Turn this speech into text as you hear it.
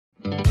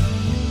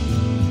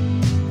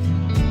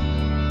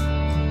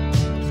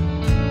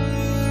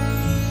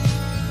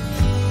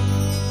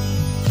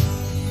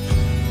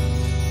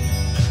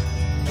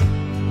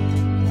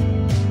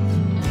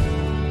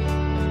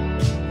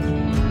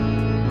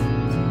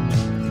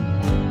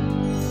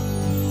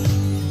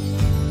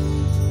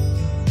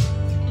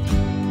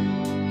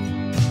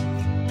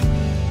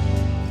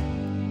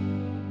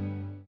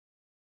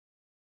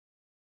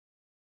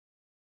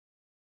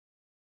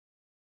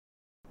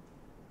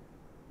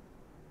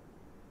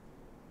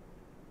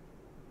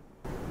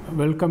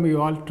Welcome you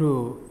all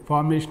to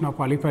formation of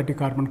aliphatic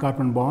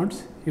carbon-carbon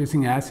bonds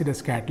using acid as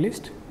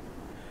catalyst.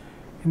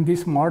 In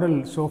this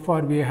model, so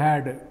far we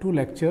had two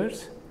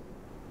lectures.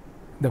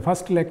 The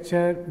first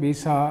lecture we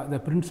saw the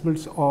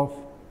principles of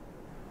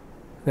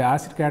the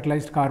acid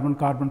catalyzed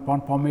carbon-carbon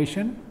bond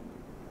formation,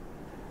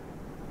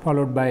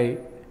 followed by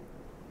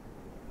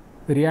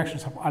the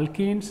reactions of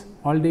alkenes,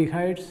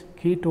 aldehydes,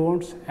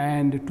 ketones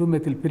and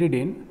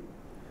 2-methylpyridine.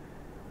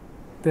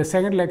 The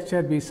second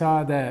lecture we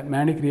saw the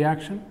Mannich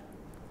reaction.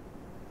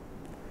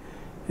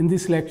 In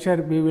this lecture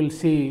we will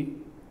see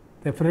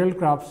the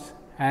Friedel-Crafts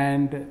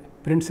and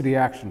Prins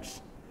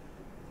reactions.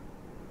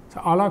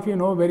 So, all of you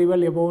know very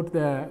well about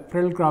the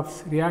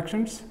Friedel-Crafts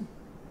reactions.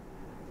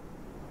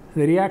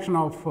 The reaction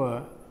of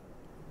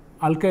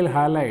alkyl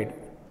halide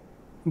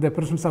in the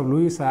presence of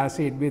Lewis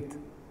acid with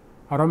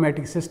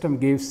aromatic system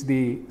gives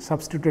the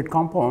substituted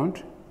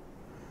compound.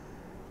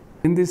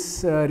 In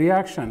this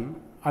reaction,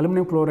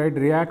 aluminum chloride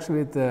reacts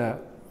with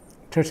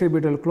tertiary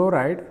butyl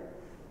chloride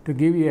to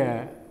give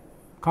a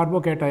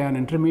carbocation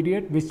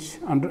intermediate which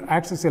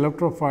acts as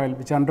electrophile,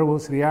 which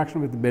undergoes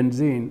reaction with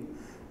benzene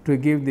to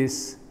give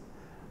this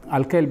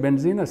alkyl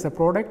benzene as a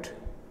product,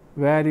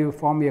 where you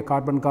form a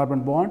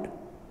carbon-carbon bond.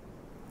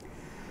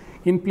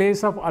 In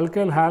place of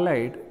alkyl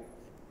halide,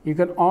 you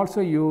can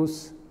also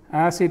use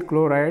acid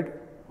chloride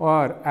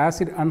or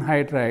acid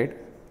anhydride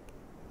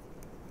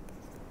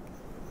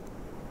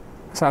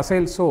as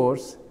acyl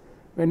source.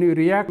 When you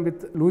react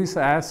with Lewis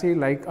acid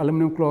like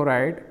aluminum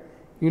chloride,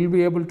 you will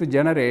be able to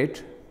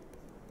generate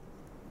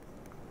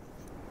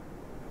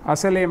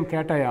acyl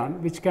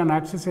cation, which can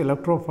act as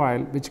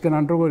electrophile, which can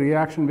undergo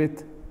reaction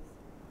with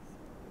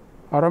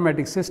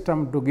aromatic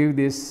system to give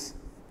this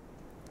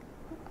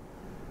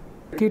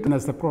ketone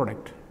as the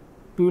product.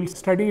 We will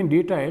study in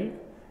detail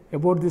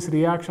about this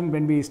reaction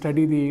when we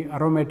study the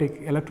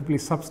aromatic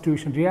electrophilic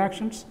substitution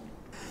reactions.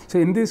 So,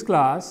 in this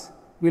class,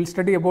 we will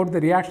study about the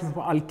reactions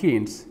of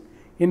alkenes.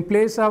 In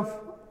place of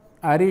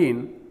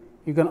arene,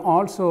 you can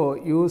also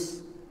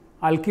use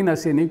alkene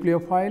as a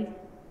nucleophile.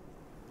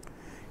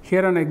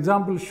 Here an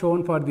example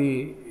shown for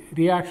the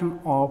reaction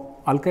of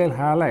alkyl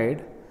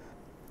halide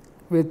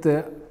with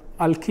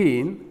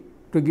alkene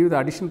to give the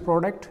addition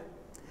product.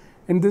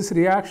 In this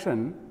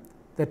reaction,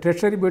 the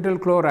tertiary butyl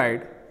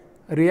chloride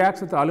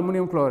reacts with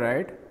aluminum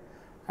chloride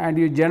and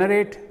you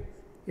generate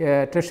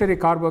a tertiary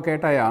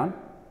carbocation.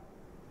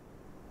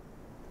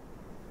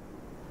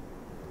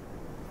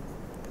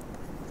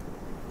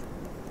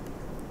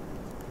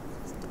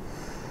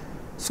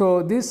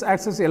 So, this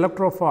acts as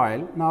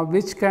electrophile now,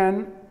 which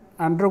can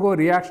undergo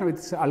reaction with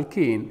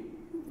alkene,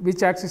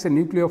 which acts as a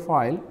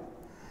nucleophile.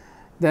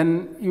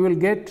 Then you will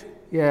get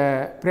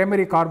a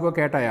primary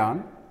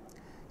carbocation.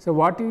 So,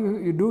 what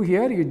you do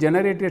here, you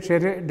generate a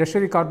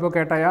tertiary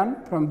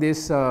carbocation from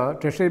this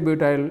tertiary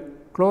butyl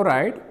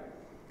chloride,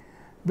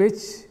 which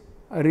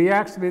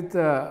reacts with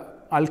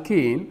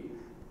alkene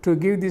to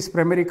give this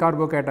primary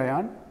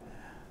carbocation.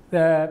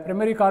 The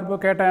primary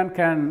carbocation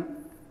can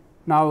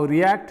now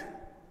react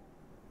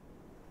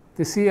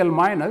the Cl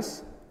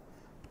minus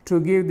to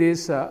give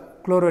this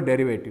chloro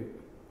derivative.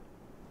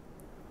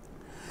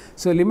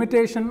 So,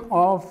 limitation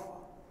of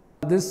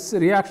this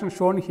reaction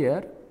shown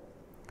here.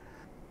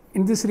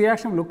 In this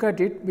reaction, look at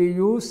it, we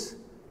use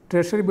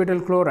tertiary butyl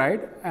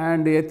chloride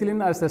and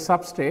ethylene as the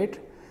substrate.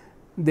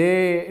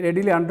 They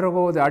readily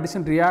undergo the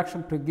addition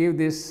reaction to give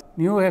this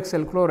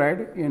neohexyl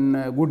chloride in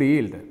good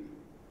yield.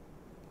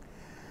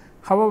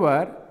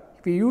 However,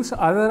 if we use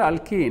other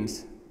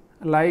alkenes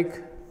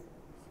like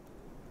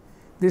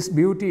this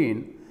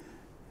butene,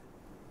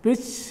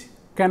 which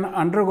can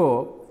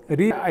undergo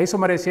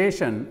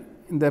re-isomerization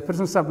in the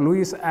presence of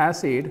Lewis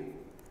acid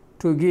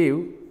to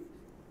give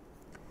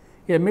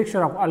a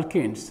mixture of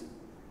alkenes.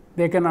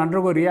 They can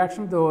undergo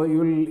reaction, though you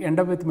will end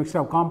up with mixture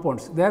of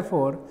compounds.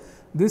 Therefore,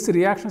 this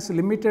reaction is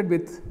limited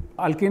with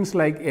alkenes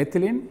like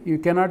ethylene. You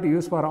cannot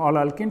use for all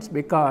alkenes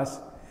because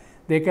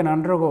they can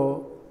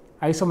undergo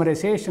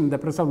isomerization in the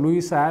presence of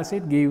Lewis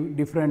acid, give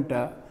different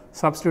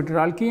substituted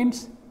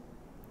alkenes.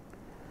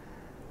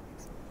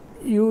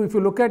 If you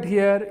look at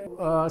here,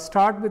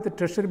 start with the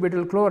tertiary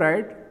butyl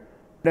chloride,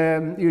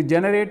 you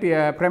generate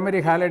a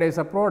primary halide as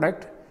a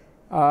product.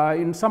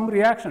 In some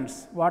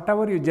reactions,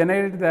 whatever you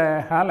generate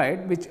the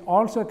halide, which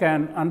also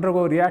can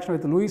undergo reaction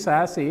with Lewis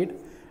acid,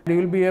 you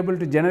will be able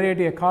to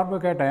generate a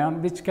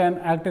carbocation which can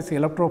act as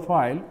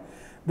electrophile.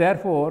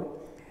 Therefore,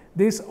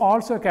 this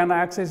also can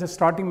act as a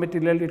starting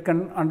material. It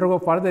can undergo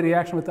further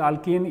reaction with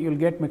alkene, you will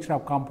get mixture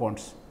of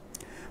compounds.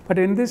 But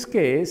in this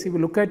case, if you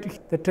look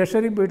at the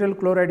tertiary butyl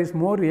chloride is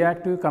more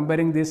reactive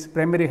comparing this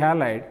primary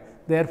halide,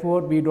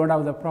 therefore, we do not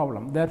have the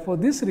problem. Therefore,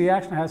 this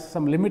reaction has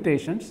some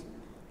limitations.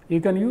 You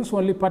can use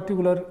only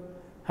particular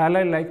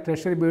halide like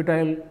tertiary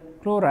butyl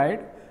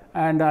chloride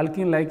and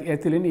alkene like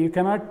ethylene. You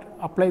cannot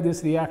apply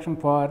this reaction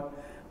for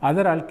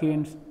other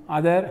alkenes,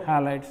 other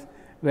halides,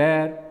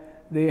 where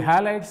the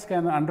halides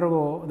can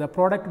undergo the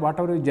product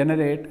whatever you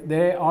generate,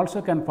 they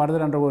also can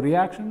further undergo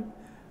reaction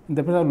in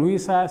the presence of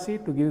Lewis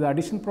acid to give the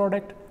addition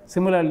product,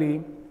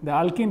 Similarly, the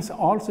alkenes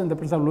also in the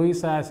presence of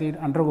Lewis acid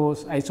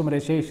undergoes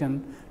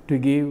isomerization to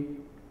give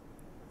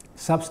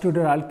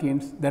substituted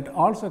alkenes that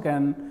also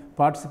can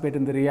participate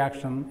in the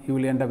reaction. You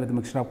will end up with a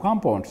mixture of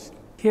compounds.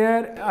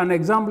 Here an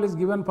example is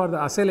given for the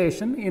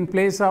acylation. In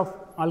place of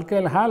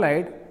alkyl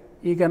halide,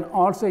 you can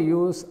also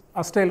use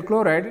acetyl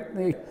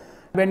chloride.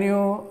 When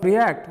you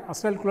react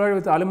acetyl chloride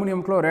with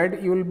aluminum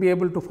chloride, you will be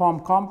able to form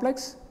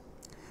complex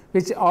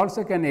which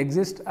also can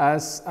exist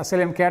as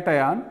acylium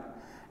cation,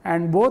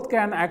 and both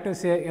can act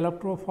as a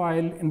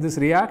electrophile in this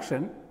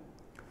reaction.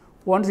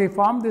 Once you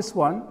form this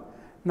one,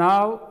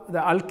 now the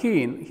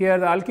alkene, here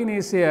the alkene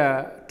is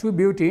a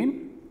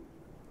 2-butene.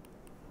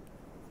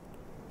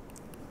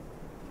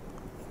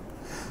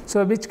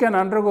 So, which can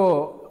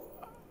undergo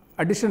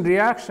addition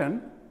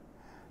reaction,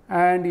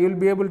 and you will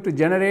be able to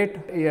generate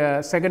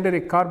a secondary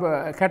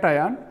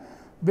cation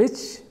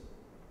which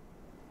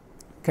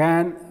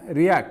can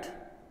react.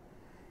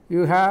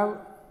 You have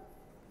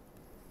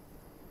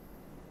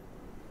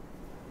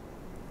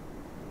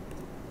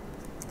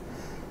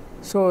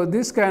so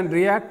this can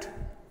react,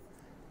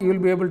 you will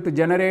be able to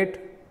generate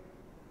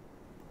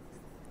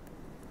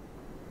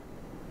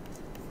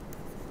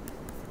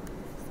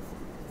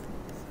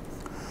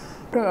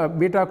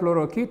beta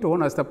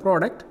chloroketone as the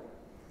product.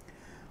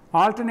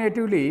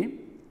 Alternatively,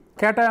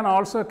 cation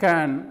also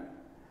can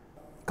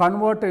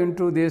convert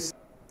into this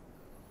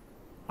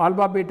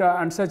alpha beta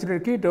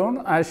unsaturated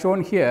ketone as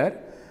shown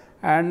here,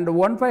 and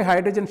 1,5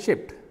 hydrogen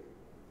shift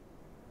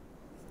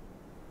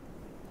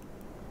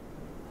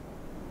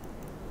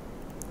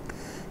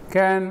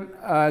can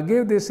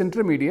give this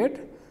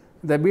intermediate,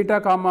 the beta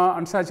gamma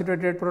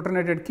unsaturated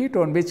protonated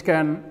ketone, which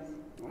can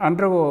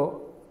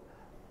undergo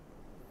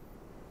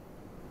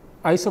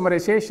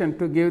isomerization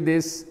to give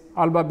this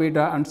alpha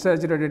beta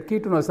unsaturated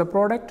ketone as the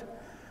product.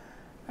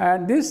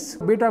 And this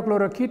beta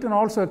chloroketone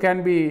also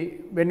can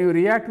be, when you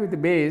react with the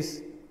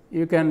base,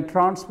 you can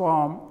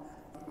transform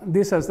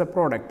this as the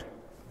product.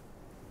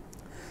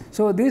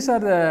 So, these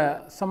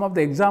are some of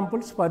the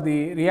examples for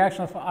the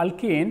reaction of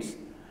alkenes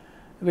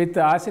with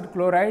acid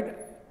chloride.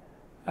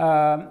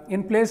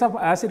 In place of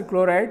acid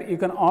chloride, you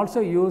can also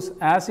use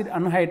acid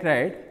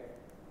anhydride.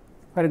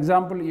 For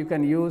example, you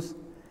can use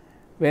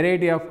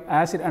variety of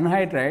acid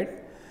anhydride.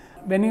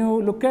 When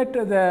you look at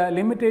the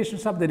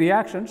limitations of the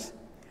reactions,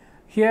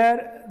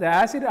 here the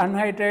acid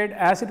anhydride,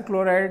 acid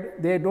chloride,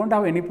 they do not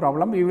have any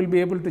problem. You will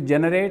be able to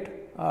generate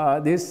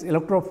this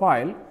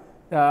electrophile,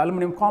 the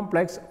aluminum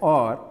complex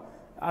or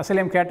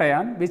acylium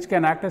cation, which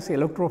can act as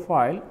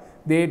electrophile.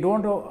 They do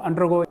not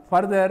undergo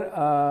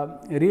further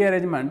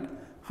rearrangement.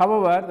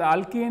 However, the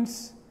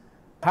alkenes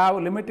have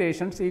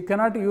limitations. You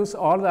cannot use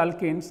all the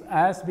alkenes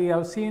as we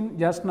have seen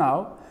just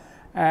now,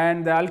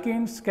 and the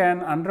alkenes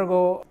can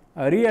undergo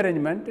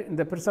rearrangement. In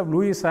the presence of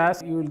Lewis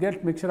acid, you will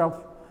get mixture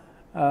of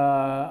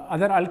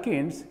other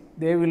alkenes.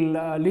 They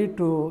will lead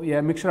to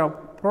a mixture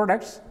of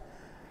products.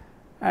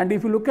 And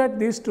if you look at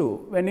these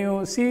two, when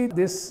you see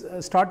this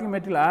starting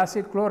material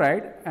acid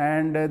chloride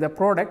and the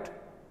product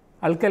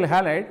alkyl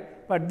halide,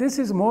 but this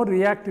is more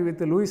reactive with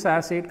the Lewis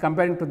acid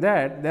comparing to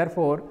that.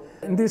 Therefore,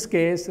 in this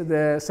case,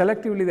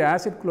 selectively the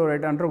acid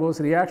chloride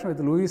undergoes reaction with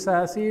Lewis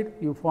acid,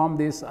 you form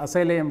this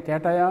acylium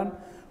cation.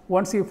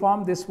 Once you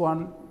form this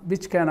one,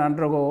 which can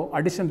undergo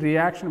addition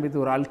reaction with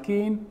your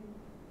alkene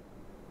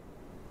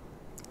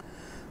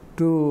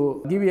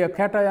to give you a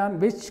cation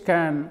which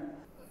can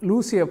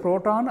lose a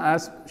proton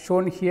as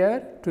shown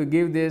here to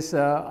give this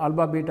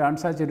alpha beta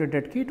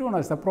unsaturated ketone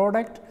as the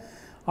product.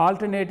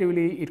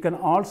 Alternatively, it can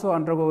also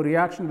undergo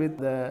reaction with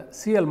the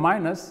Cl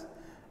minus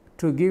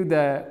to give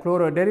the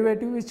chloro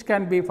derivative, which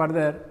can be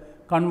further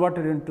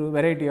converted into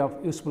variety of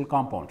useful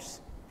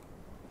compounds.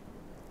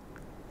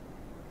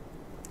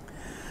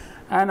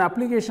 An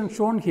application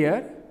shown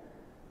here,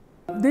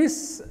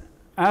 this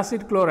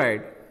acid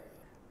chloride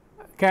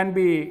can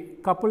be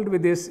coupled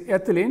with this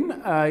ethylene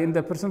in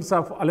the presence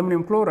of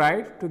aluminum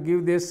chloride to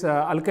give this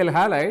alkyl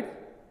halide,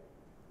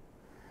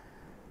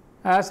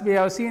 as we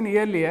have seen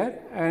earlier,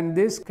 and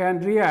this can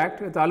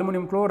react with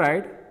aluminum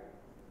chloride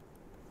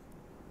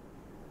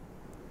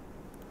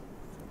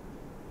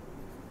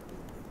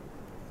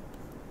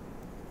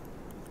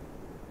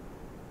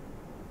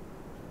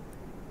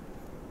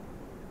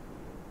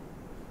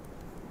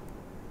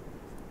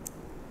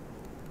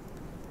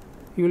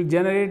you will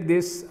generate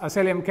this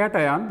acylium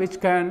cation,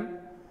 which can,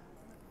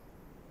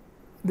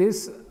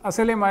 this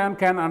acylium ion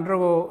can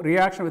undergo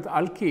reaction with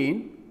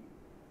alkene,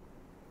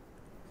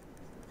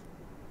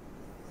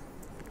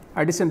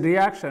 addition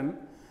reaction,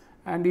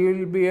 and you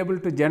will be able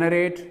to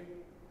generate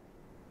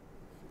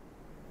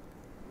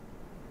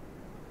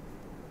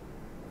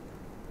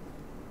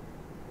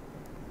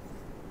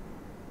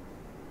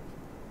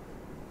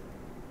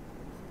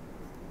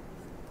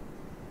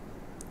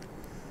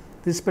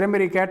this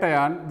primary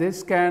cation.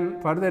 This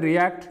can further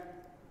react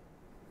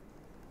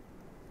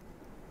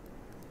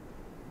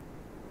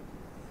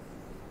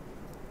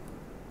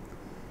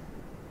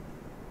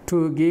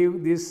to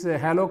give this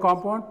halo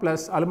compound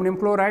plus aluminum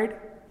chloride.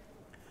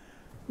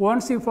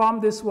 Once you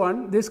form this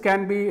one, this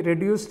can be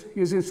reduced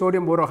using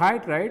sodium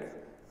borohydride.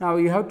 Now,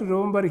 you have to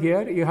remember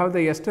here, you have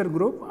the ester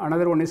group,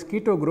 another one is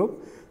keto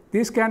group.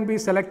 This can be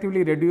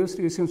selectively reduced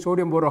using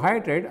sodium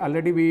borohydride.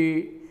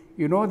 Already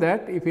you know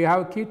that if you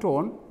have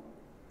ketone,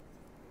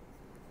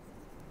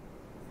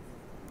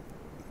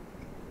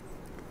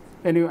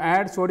 when you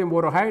add sodium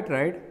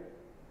borohydride,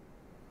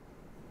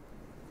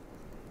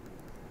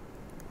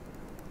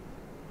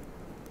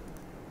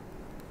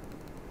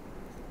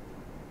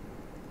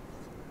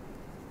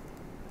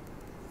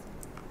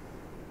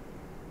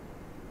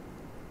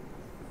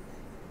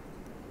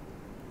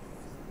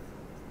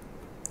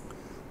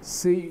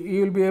 see,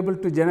 you will be able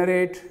to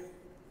generate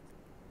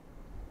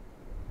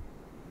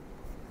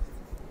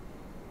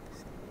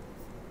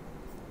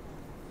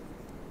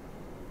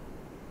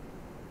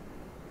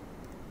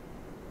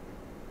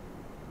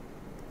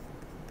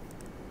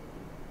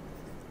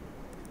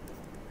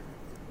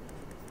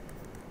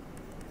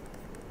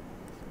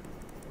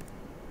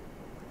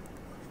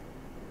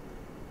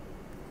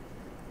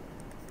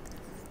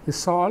the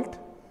salt,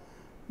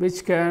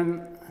 which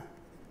can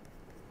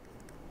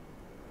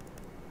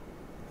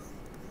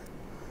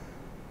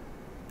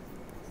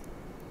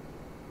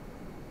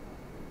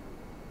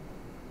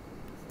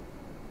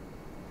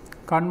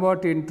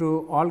convert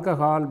into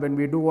alcohol when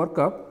we do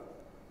workup.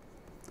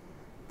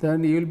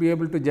 Then you will be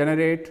able to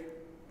generate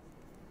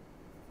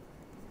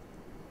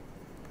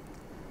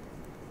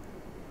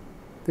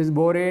this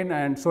borane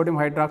and sodium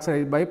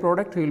hydroxide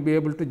byproduct. You will be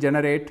able to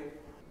generate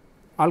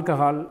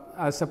alcohol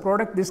as a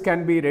product. This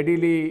can be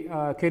readily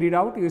carried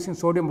out using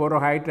sodium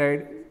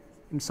borohydride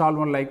in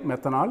solvent like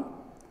methanol.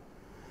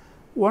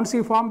 Once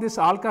you form this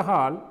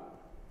alcohol,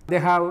 they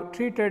have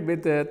treated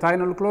with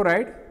thionyl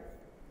chloride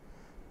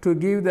to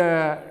give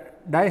the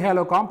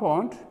dihalo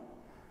compound,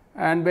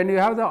 and when you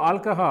have the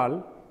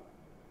alcohol,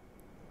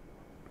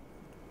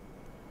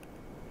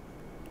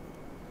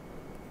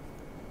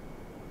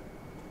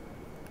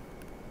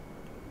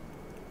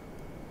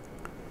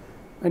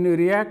 when you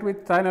react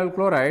with thionyl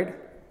chloride,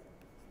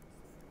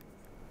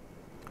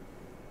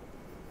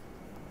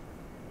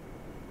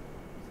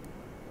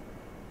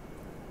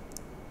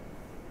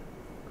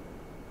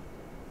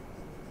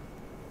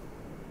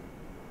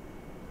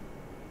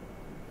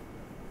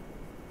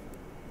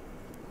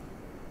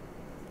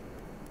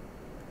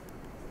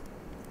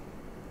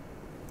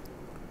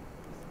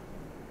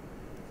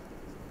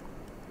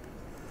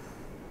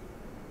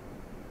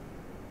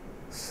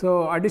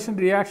 so addition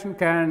reaction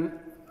can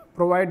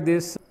provide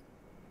this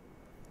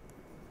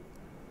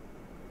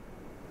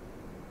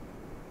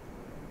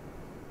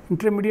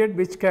intermediate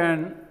which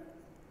can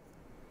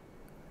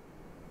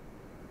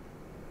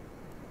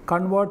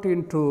convert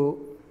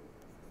into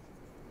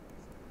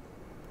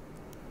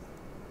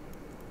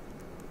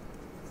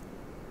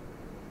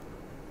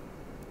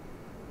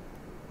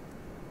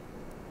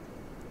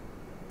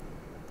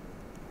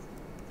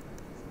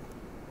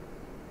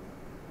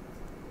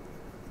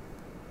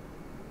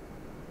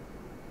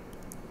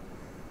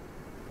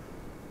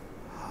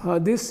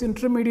this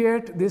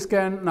intermediate, this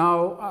can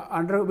now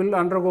will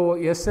undergo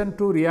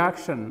SN2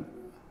 reaction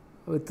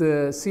with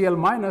the Cl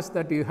minus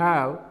that you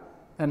have,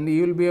 and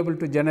you will be able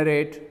to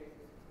generate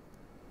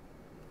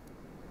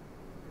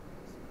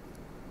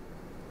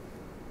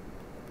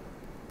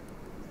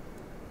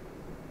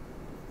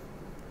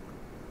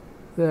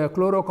the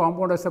chloro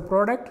compound as a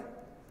product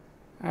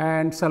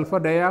and sulfur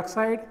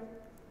dioxide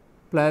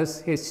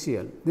plus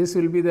HCl. This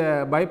will be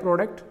the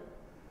byproduct.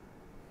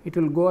 It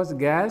will go as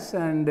gas,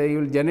 and you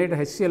will generate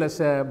HCl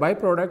as a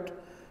byproduct,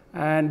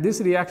 and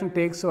this reaction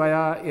takes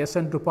via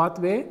SN2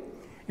 pathway.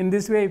 In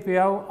this way, if you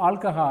have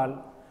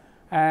alcohol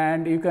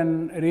and you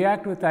can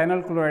react with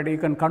thionyl chloride, you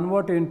can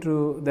convert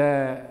into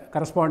the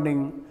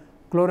corresponding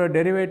chloro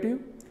derivative.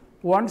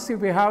 Once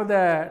if you have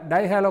the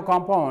dihalo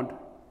compound,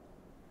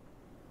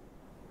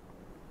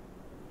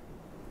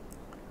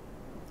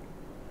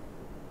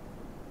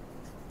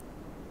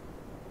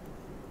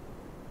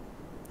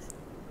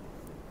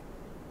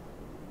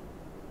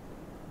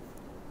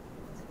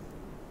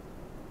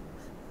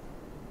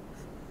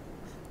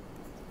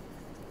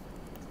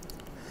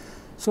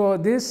 so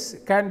this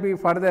can be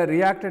further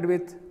reacted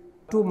with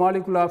 2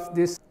 molecules of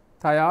this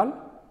thiol.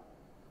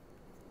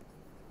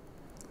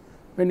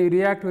 When you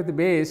react with the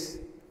base,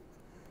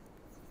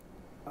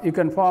 you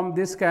can form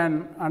this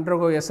can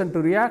undergo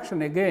SN2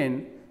 reaction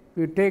again.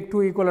 You take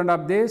 2 equivalent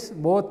of this,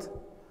 both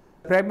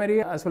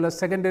primary as well as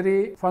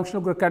secondary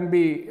functional group can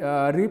be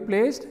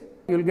replaced.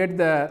 You will get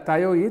the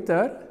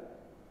thioether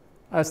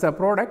as the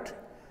product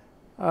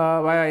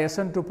via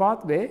SN2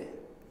 pathway.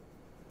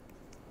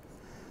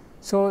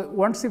 So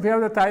once if you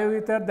have the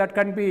thioether, that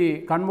can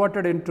be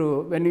converted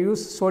into, when you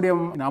use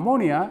sodium in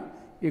ammonia,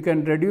 you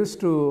can reduce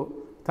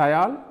to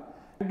thiol.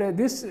 And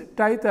this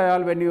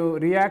dithiol, when you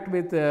react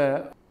with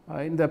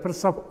in the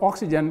presence of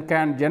oxygen,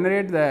 can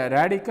generate the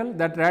radical.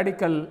 That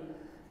radical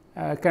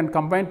can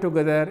combine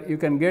together. You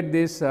can get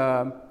this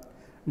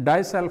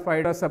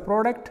disulfide as a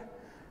product.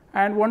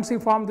 And once you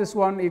form this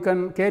one, you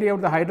can carry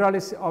out the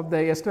hydrolysis of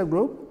the ester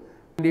group,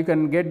 and you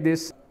can get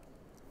this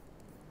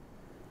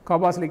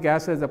carboxylic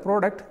acid as the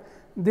product.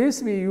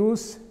 This we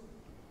use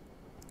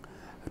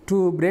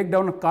to break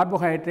down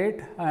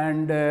carbohydrate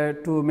and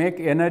to make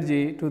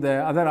energy to the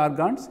other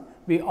organs.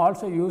 We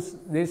also use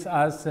this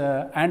as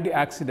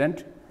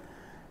antioxidant,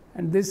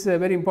 and this is a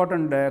very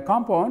important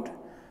compound.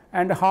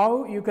 And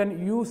how you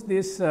can use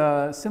this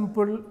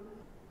simple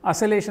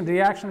acylation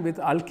reaction with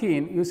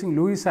alkene using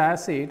Lewis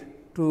acid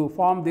to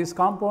form this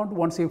compound.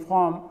 Once you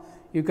form,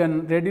 you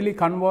can readily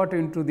convert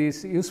into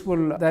this useful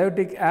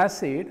dioic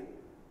acid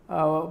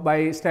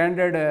by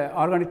standard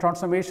organic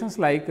transformations,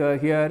 like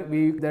here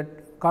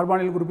that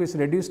carbonyl group is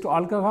reduced to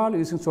alcohol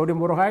using sodium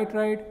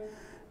borohydride,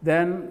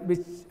 then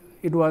which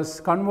it was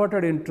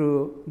converted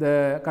into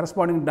the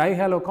corresponding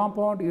dihalo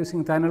compound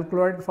using thionyl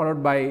chloride,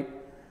 followed by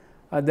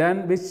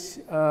then which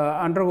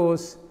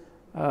undergoes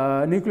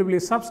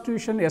nucleophilic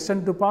substitution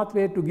SN2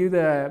 pathway to give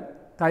the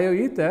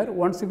thioether.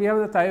 Once we have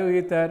the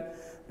thioether,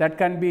 that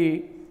can be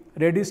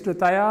reduced to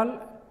thiol,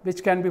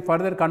 which can be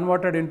further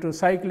converted into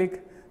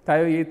cyclic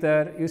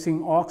thioether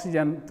using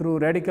oxygen through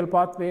radical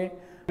pathway,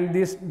 and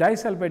this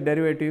disulfide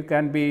derivative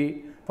can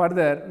be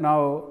further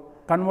now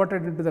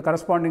converted into the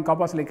corresponding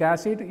carboxylic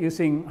acid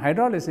using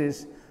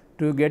hydrolysis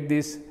to get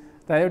this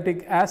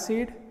thiotic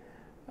acid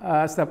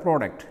as the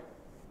product.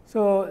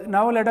 So,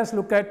 now let us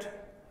look at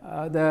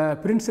the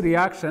Prins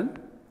reaction.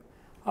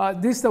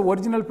 This is the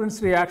original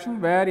Prins reaction,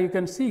 where you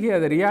can see here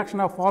the reaction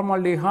of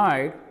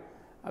formaldehyde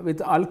with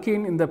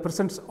alkene in the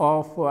presence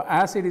of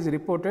acid is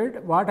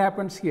reported. What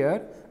happens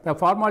here? The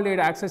formaldehyde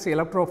acts as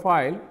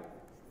electrophile,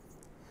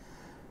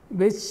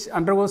 which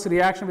undergoes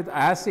reaction with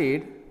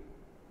acid.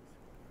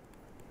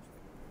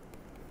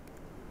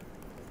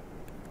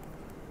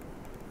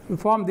 You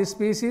form this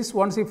species.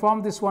 Once you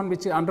form this one,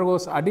 which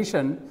undergoes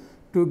addition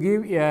to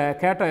give a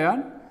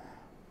cation,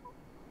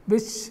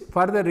 which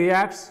further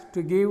reacts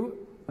to give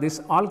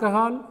this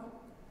alcohol,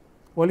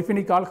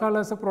 olefinic alcohol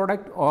as a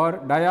product, or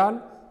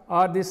diol,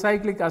 or the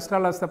cyclic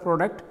acetal as the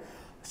product.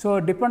 So,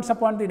 it depends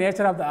upon the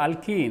nature of the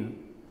alkene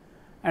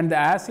and the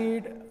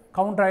acid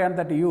counterion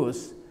that you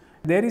use.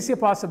 There is a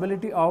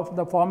possibility of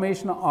the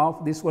formation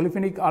of this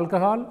olefinic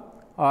alcohol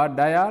or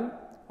diol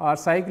or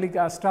cyclic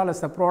acetal as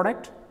the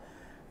product.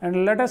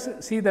 And let us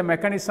see the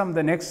mechanism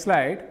the next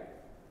slide.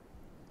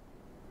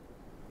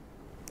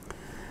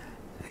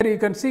 Here you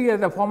can see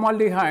the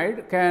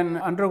formaldehyde can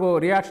undergo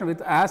reaction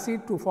with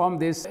acid to form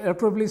this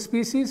electrophilic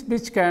species,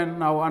 which can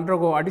now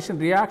undergo addition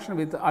reaction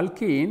with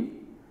alkene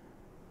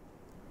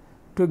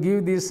to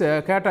give this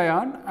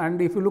cation. And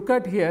if you look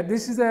at here,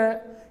 this is a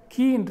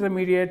key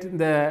intermediate in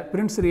the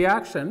Prins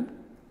reaction.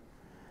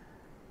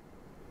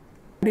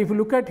 And if you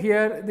look at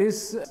here,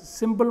 this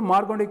simple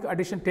margonic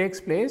addition takes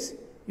place.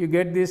 You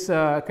get this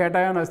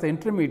cation as the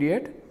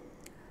intermediate.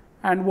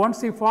 And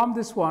once you form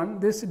this one,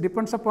 this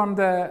depends upon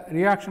the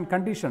reaction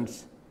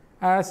conditions.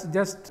 As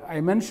just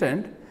I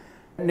mentioned,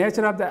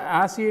 nature of the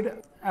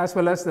acid as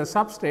well as the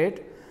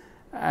substrate,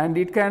 and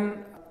it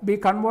can be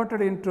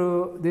converted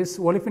into this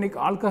olefinic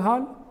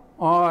alcohol,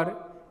 or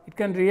it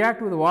can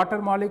react with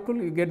water molecule,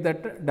 you get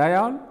that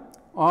diol,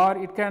 or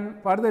it can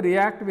further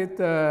react with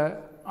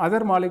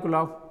other molecule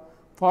of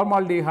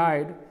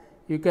formaldehyde.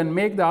 You can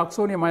make the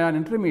oxonium ion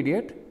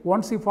intermediate.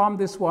 Once you form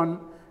this one,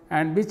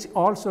 and which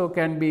also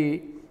can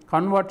be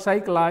convert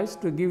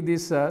cyclized to give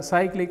this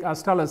cyclic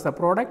acetal as the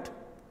product.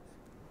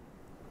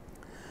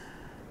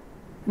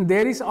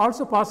 There is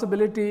also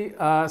possibility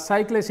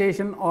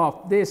cyclization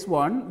of this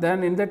one.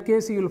 Then in that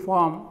case, you will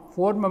form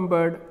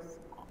 4-membered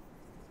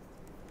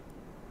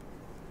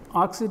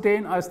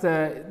oxetane as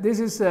the,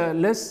 this is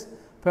less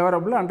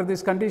favorable under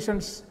these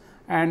conditions,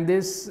 and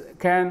this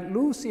can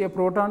lose a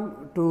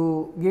proton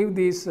to give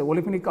this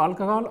olefinic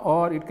alcohol,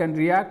 or it can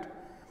react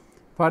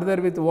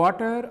further with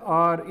water,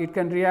 or it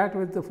can react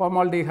with the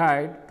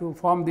formaldehyde to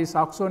form this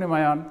oxonium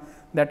ion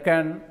that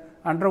can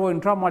undergo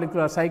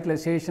intramolecular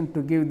cyclization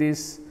to give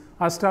this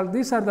acetal.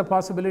 These are the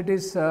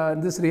possibilities in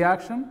this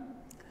reaction.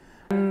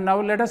 And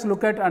now let us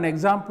look at an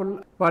example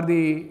for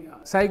the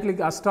cyclic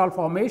acetal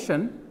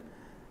formation.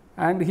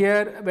 And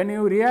here, when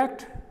you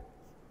react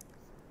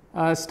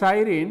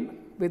styrene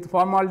with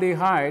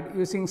formaldehyde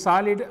using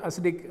solid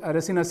acidic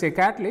resin as a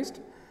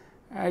catalyst,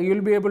 you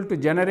will be able to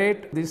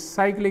generate this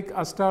cyclic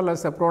acetal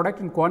as a product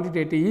in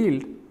quantitative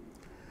yield.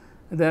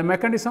 The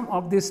mechanism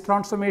of this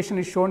transformation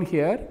is shown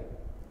here,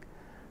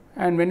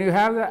 and when you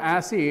have the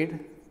acid,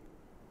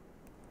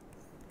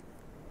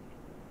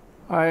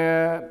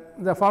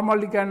 the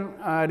formaldehyde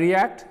can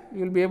react,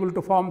 you will be able to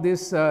form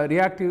this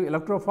reactive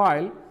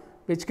electrophile,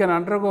 which can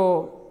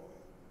undergo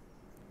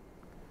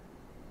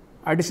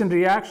addition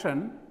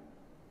reaction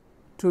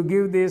to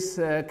give this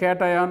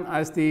cation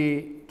as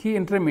the key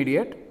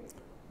intermediate.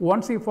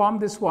 Once you form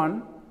this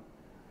one,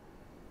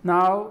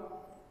 now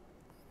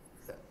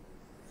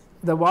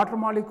the water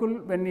molecule,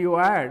 when you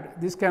add,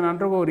 this can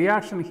undergo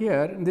reaction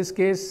here. In this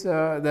case,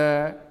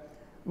 the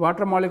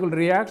water molecule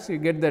reacts, you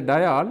get the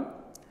diol.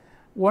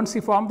 Once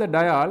you form the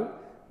diol,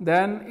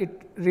 then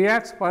it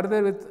reacts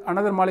further with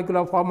another molecule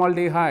of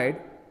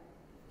formaldehyde.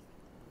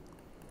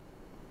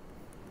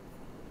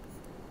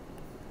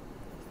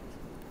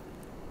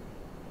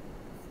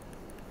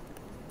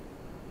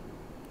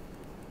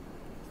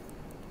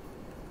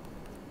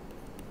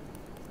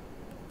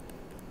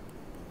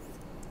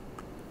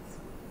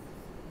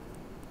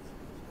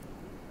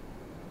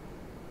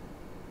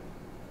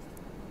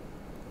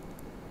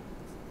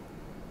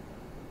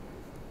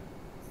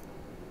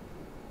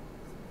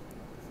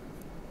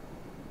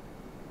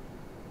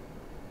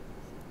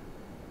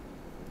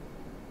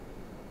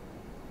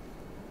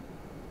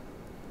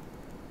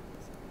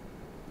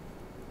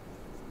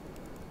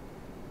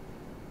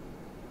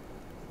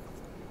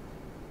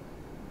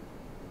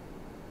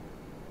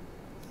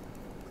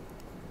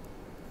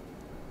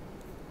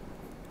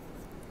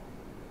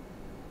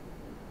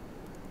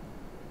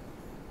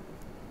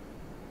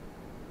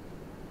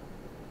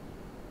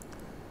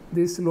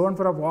 this lone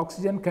pair of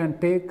oxygen can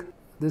take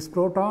this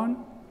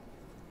proton,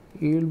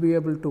 you will be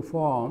able to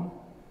form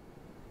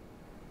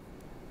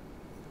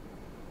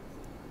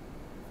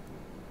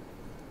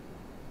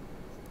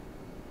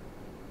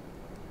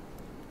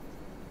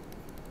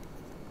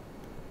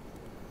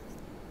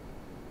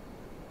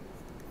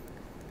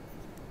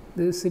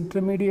this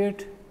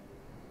intermediate.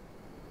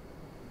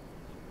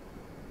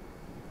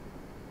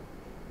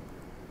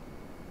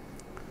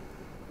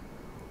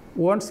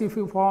 Once if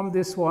you form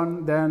this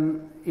one,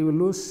 then you will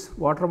lose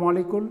water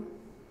molecule.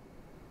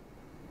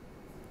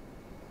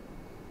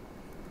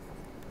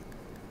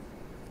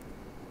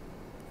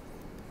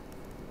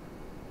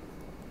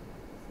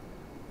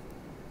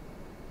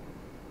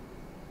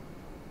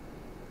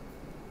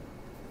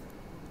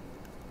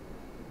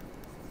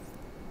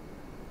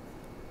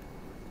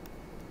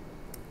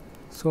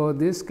 So,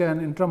 this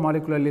can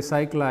intramolecularly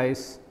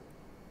cyclize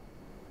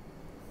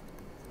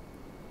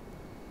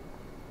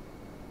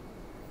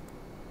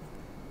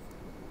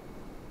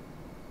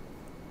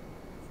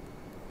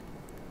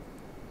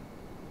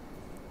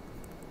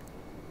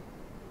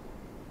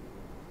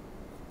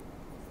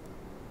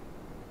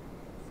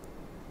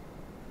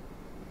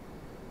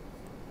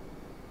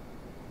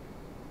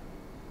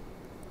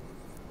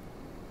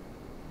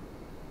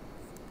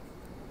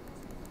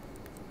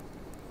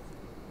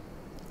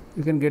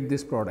you can get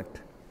this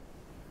product.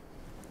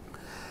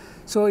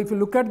 So, if you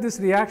look at this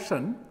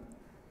reaction,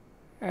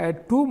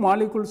 2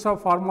 molecules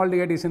of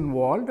formaldehyde is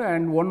involved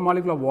and 1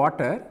 molecule of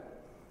water.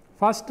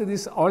 First,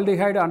 this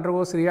aldehyde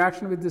undergoes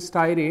reaction with the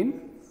styrene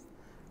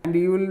and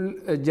you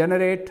will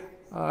generate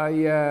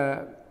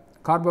a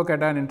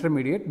carbocation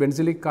intermediate,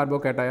 benzylic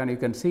carbocation, you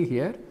can see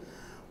here.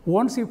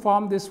 Once you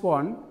form this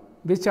one,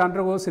 which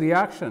undergoes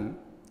reaction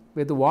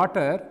with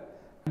water,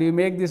 you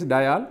make this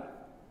diol.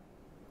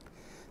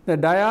 The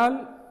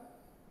diol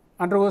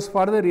undergoes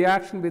further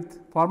reaction with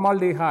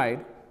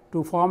formaldehyde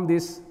to form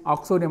this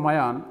oxonium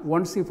ion.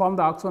 Once you form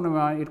the oxonium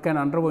ion, it can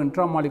undergo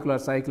intramolecular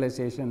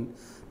cyclization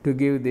to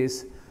give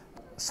this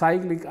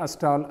cyclic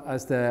acetal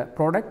as the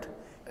product.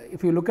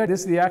 If you look at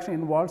this reaction,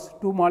 involves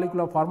 2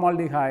 molecules of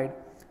formaldehyde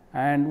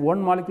and 1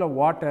 molecule of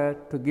water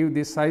to give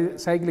this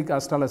cyclic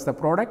acetal as the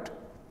product.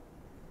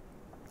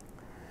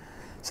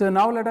 So,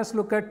 now let us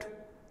look at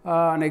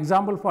an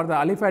example for the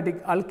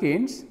aliphatic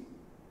alkenes.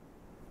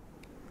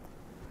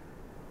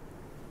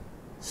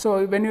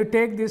 So, when you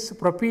take this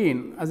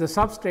propene as a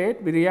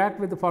substrate, we react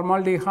with the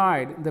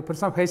formaldehyde in the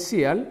presence of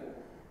HCl,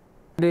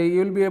 and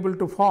you will be able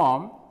to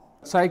form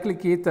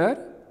cyclic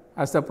ether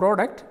as the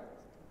product.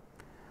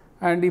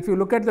 And if you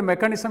look at the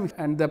mechanism,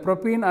 and the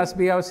propene, as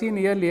we have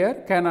seen earlier,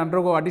 can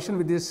undergo addition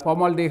with this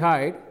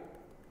formaldehyde.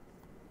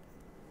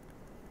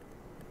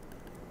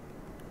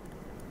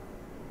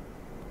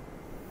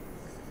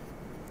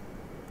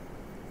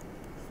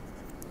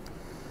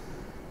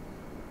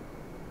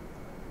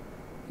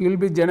 You will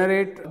be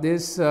generate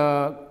this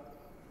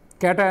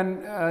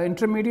cation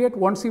intermediate.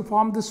 Once you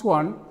form this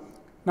one,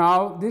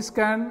 now this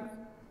can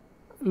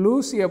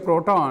lose a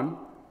proton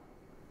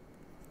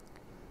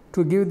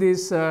to give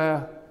this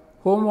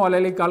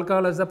homoallylic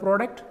alcohol as the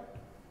product.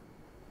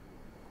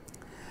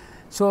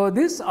 So,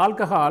 this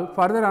alcohol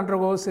further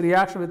undergoes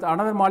reaction with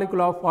another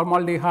molecule of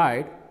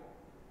formaldehyde.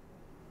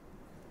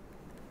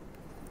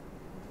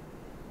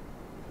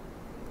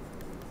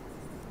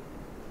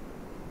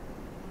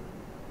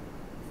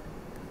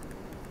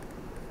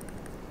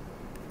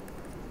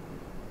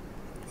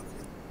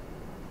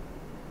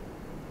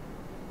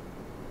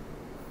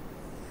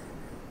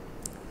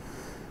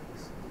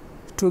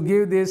 To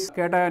give this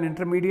cation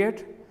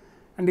intermediate.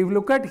 And if you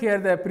look at here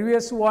the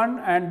previous one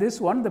and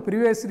this one, the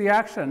previous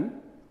reaction,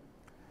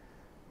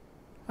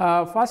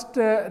 first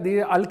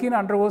the alkene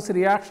undergoes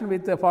reaction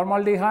with the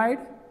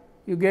formaldehyde,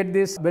 you get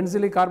this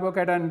benzylic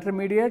carbocation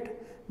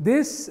intermediate.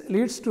 This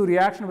leads to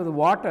reaction with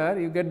water,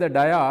 you get the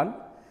diol.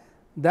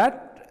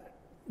 That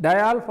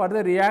diol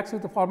further reacts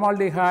with the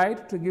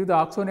formaldehyde to give the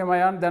oxonium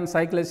ion, then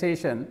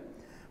cyclization.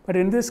 But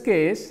in this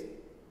case,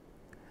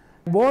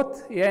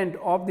 both end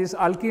of this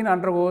alkene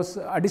undergoes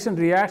addition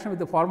reaction with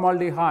the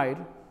formaldehyde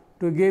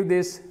to give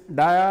this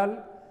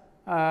diol,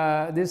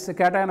 this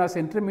cation as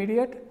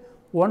intermediate.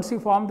 Once you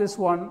form this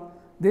one,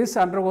 this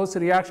undergoes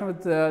reaction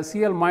with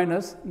Cl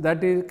minus,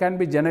 that can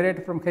be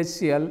generated from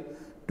HCl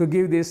to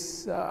give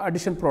this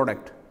addition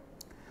product.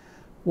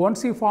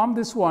 Once you form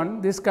this one,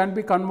 this can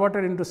be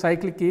converted into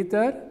cyclic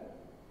ether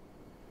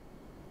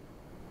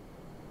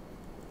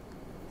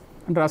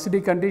under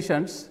acidic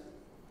conditions.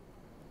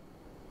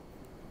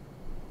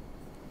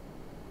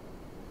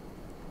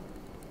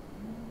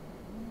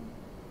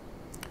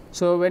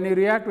 So, when you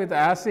react with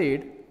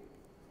acid,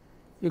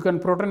 you can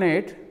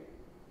protonate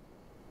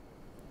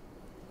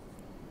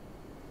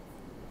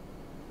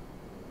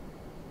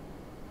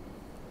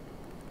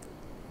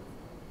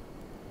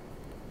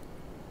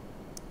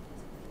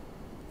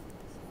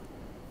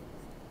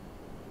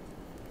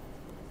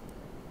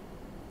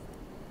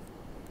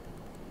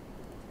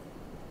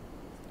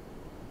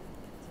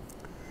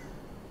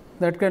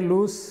that can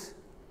lose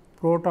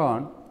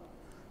proton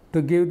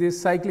to give this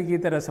cyclic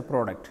ether as a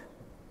product.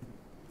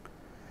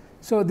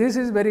 So, this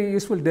is very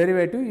useful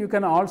derivative. You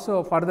can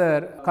also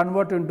further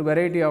convert into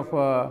variety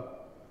of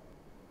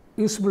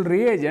useful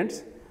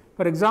reagents.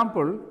 For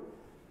example,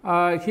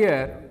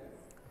 here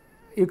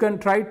you can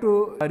try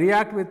to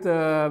react with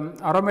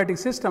aromatic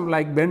system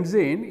like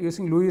benzene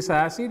using Lewis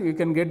acid. You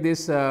can get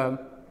this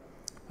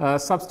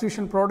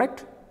substitution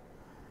product.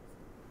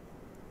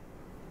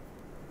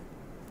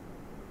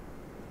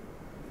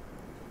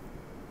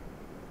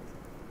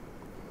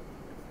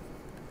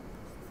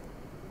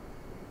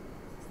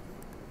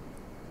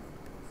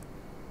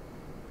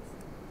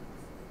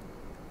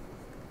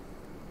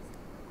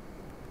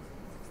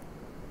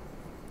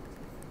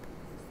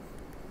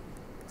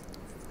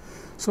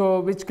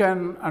 So, which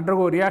can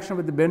undergo reaction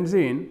with the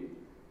benzene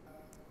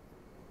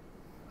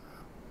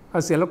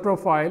as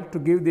electrophile to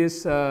give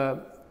this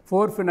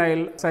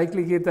 4-phenyl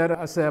cyclic ether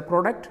as a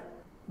product,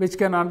 which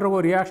can undergo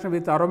reaction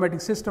with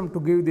aromatic system to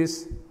give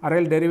this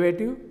aryl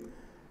derivative.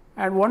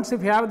 And once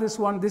if you have this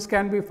one, this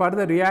can be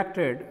further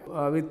reacted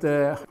with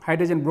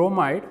hydrogen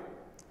bromide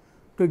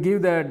to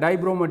give the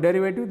dibromo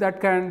derivative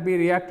that can be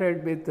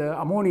reacted with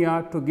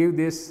ammonia to give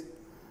this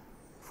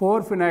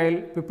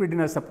 4-phenyl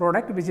piperidine as a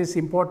product, which is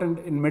important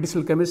in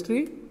medicinal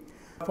chemistry.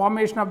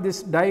 Formation of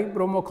this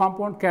dibromo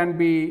compound can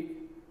be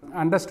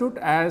understood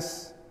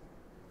as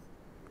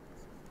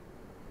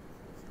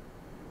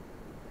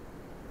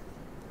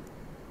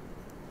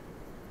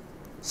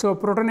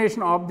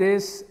protonation of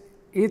this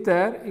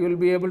ether, you will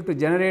be able to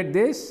generate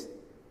this,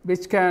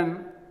 which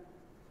can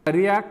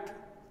react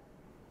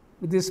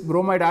with this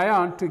bromide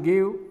ion to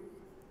give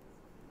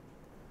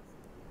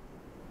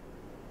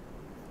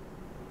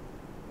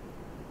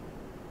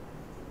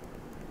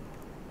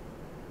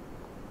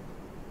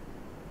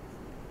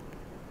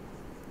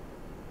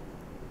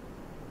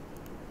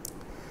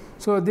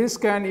so this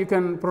can you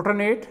can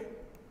protonate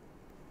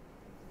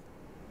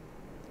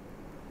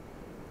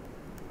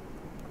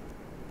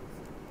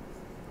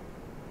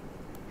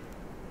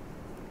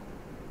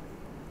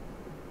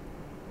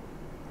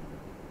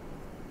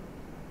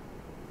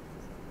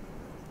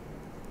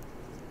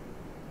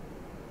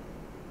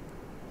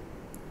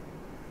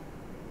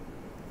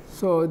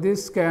so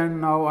this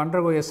can now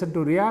undergo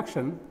SN2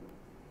 reaction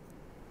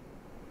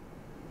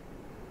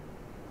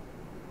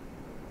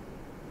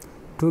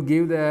to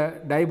give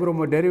the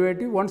dibromo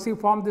derivative. Once you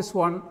form this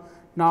one,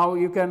 now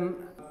you can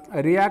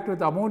react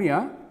with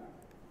ammonia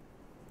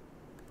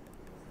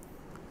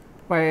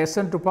by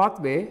SN2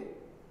 pathway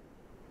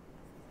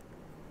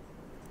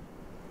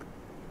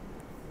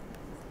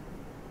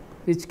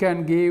which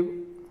can give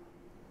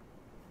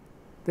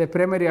the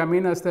primary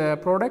amine as the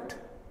product.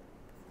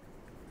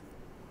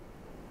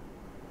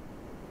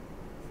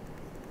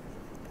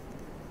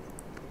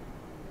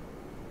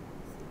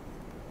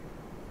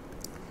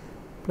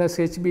 Plus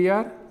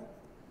HBr.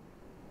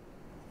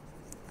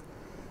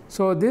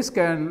 So, this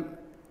can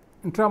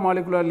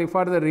intramolecularly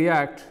further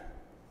react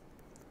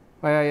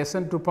via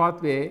SN2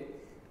 pathway,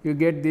 you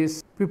get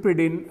this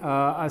piperidine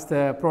as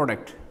the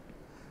product.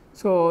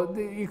 So,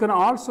 you can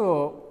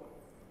also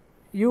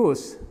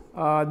use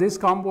this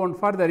compound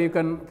further. You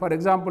can, for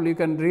example, you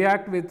can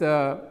react with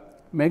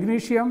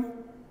magnesium,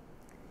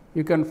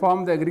 you can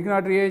form the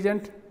Grignard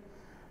reagent,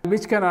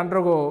 which can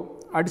undergo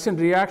addition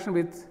reaction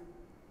with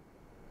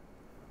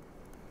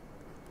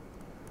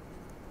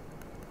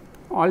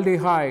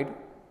aldehyde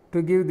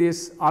to give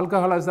this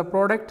alcohol as the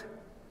product.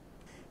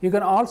 You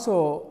can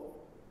also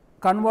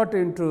convert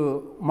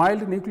into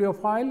mild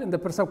nucleophile. In the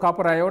presence of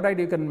copper iodide,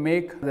 you can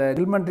make the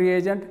Gilman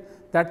reagent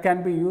that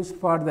can be used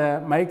for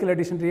the Michael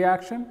addition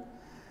reaction.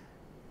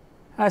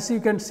 As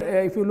you can see,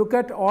 if you look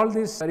at all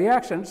these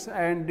reactions,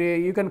 and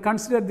you can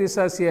consider this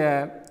as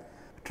a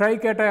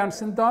trication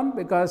synthon,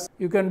 because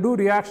you can do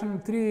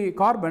reaction 3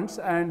 carbons,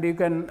 and you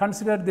can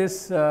consider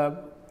this the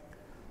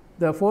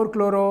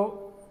 4-chloro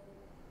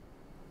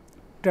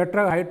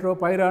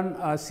tetrahydropyran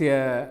as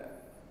a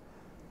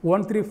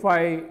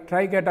 135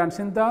 trication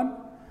synthon,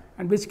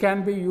 and which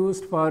can be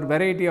used for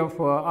variety of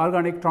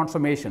organic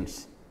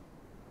transformations.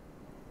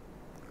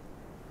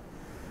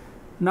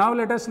 Now,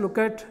 let us look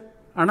at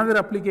another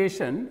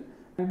application,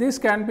 and this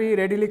can be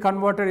readily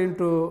converted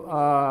into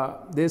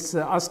this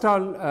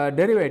Astral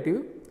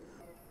derivative.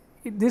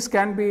 This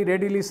can be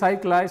readily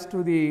cyclized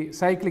to the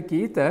cyclic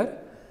ether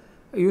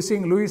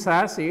using Lewis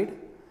acid.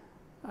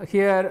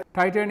 Here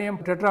titanium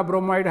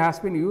tetrabromide has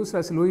been used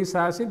as Lewis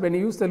acid. When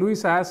you use the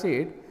Lewis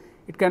acid,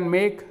 it can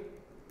make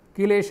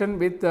chelation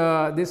with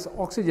this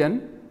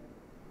oxygen.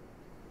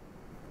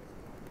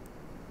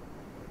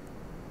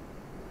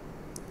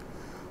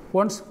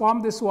 Once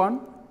form this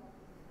one,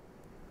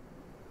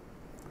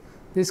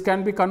 this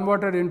can be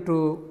converted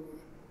into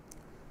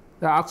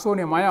the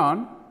oxonium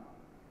ion.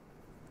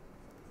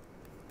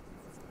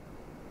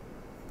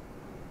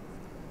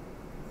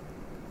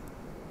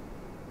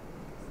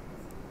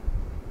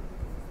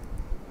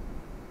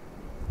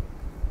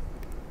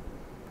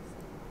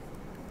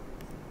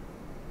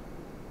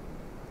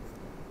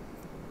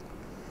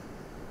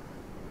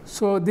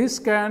 So, this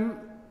can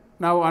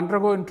now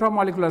undergo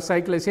intramolecular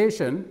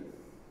cyclization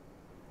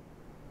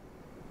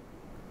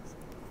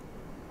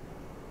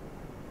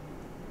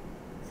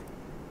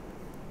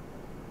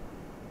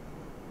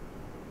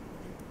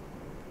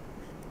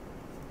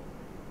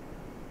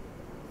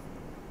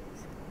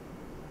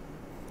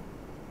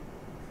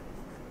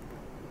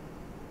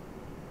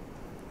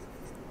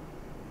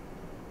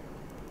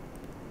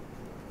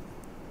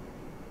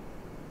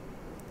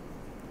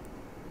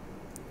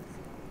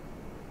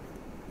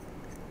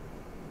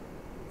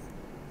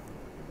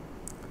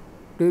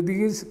to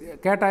this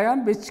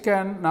cation, which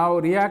can now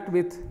react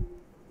with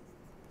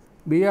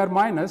Br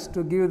minus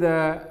to give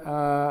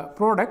the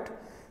product.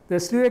 The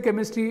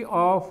stereochemistry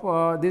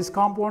of this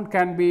compound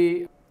can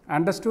be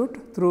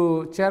understood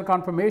through chair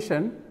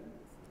conformation.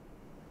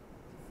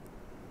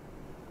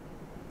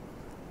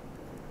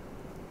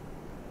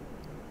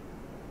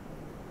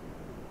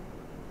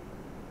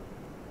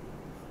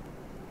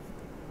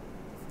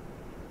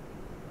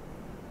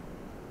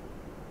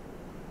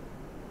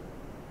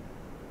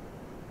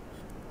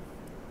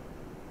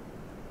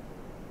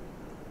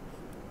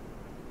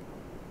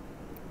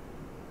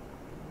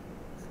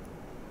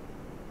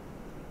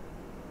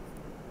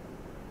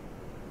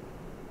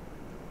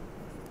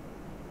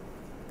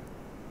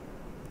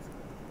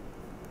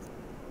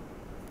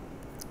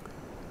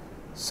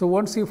 So,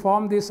 once you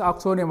form this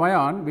oxonium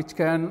ion, which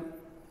can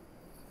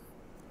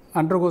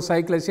undergo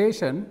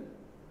cyclization,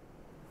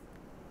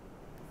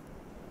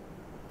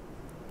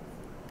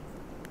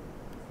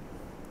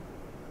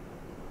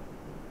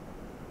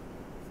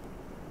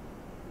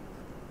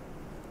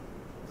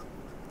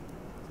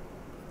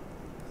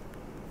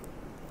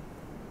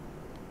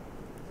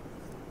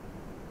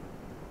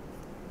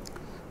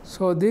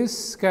 so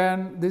this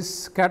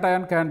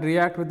cation can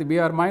react with the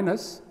Br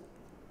minus.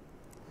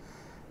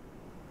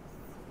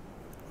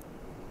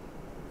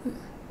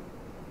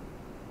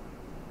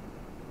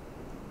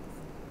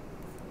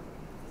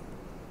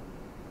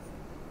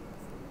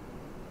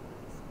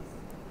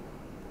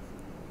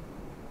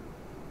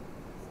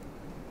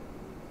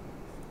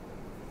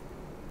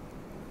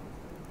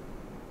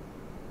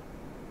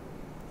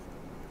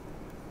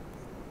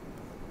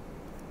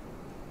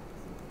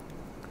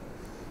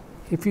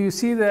 If you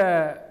see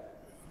the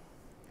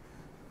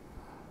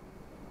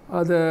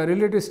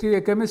relative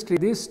stereochemistry,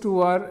 these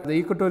two are the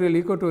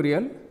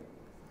equatorial.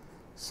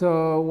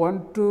 So,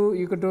 1 2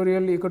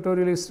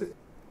 equatorial is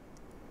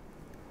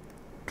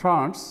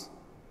trans,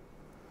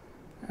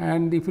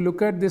 and if you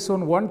look at this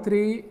one 1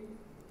 3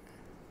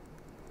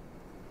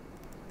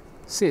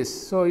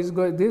 cis. So, is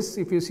this,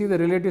 if you see the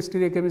relative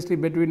stereochemistry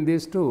between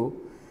these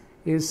two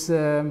is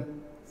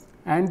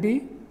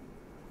anti,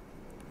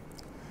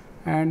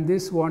 and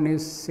this one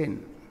is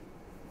syn.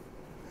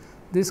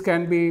 This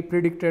can be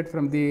predicted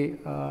from the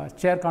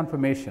chair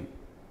conformation.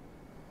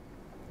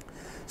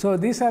 So,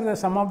 these are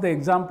some of the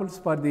examples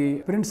for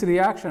the Prins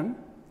reaction.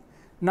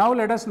 Now,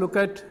 let us look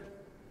at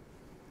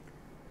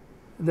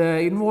the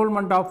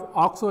involvement of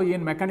oxo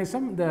in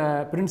mechanism,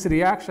 the Prins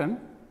reaction.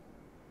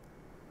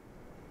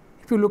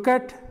 If you look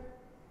at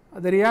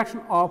the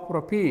reaction of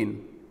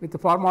propene with the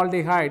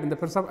formaldehyde in the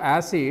presence of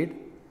acid,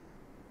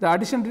 the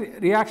addition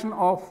reaction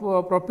of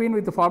propene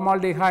with the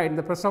formaldehyde in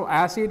the presence of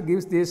acid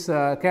gives this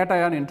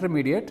cation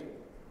intermediate.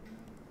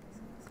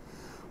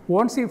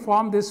 Once you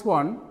form this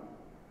one,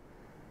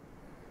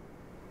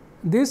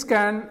 this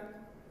can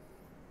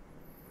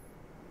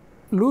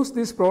lose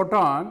this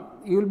proton,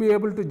 you will be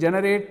able to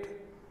generate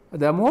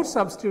the more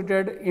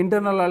substituted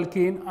internal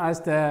alkene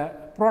as the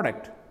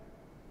product.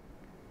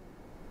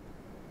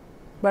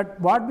 But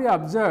what we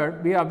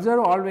observe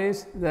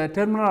always the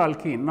terminal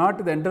alkene,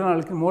 not the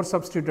internal alkene, more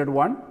substituted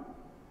one.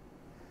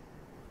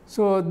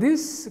 So,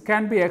 this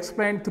can be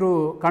explained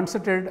through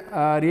concerted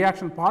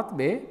reaction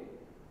pathway.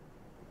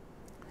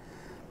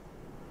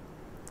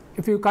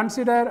 If you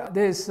consider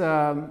this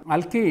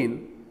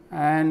alkene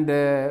and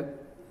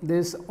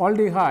this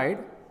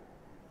aldehyde,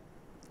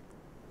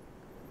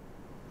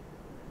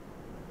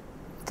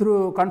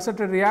 through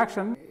concerted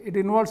reaction, it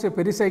involves a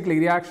pericyclic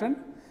reaction.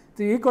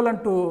 The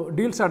equivalent to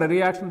Diels-Alder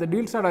reaction. The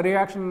Diels-Alder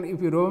reaction,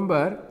 if you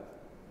remember,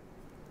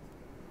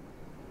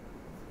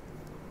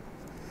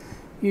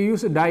 you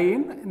use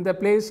diene in the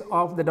place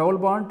of the double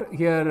bond.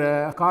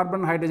 Here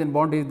carbon hydrogen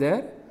bond is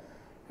there,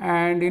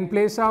 and in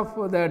place of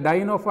the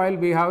dienophile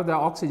we have the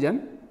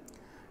oxygen.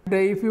 And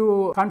if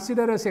you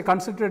consider as a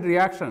concentrated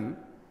reaction,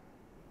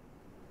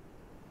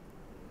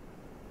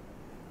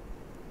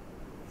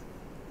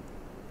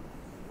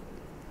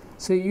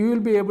 so you will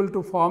be able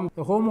to form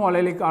the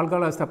homoallylic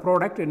alcohol as the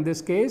product. In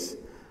this case,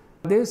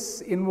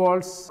 this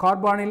involves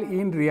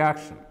carbonyl-ene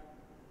reaction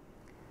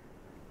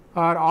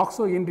or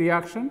oxo-ene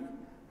reaction,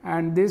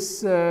 and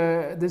this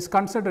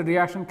concerted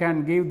reaction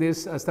can give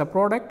this as the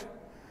product.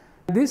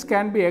 This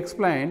can be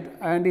explained,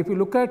 and if you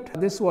look at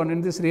this one in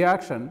this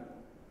reaction,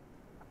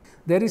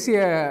 there is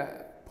a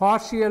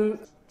partial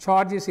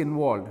charges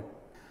involved.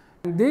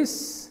 And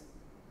this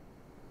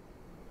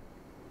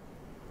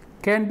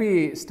can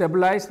be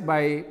stabilized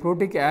by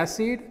protic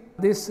acid.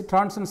 This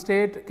transition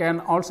state can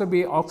also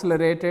be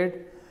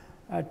accelerated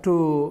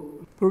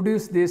to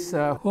produce this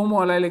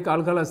homoallylic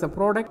alcohol as a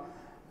product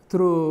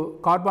through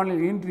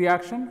carbonyl-ene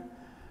reaction.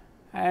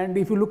 And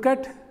if you look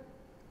at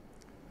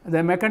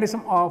the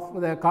mechanism of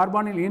the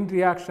carbonyl-ene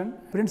reaction,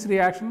 Prins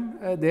reaction,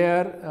 they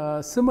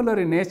are similar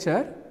in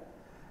nature.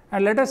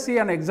 And let us see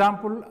an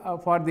example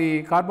for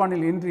the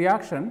carbonyl-ene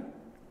reaction.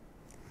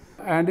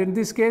 And in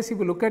this case, if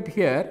you look at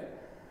here,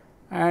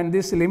 and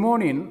this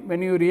limonene,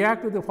 when you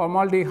react with the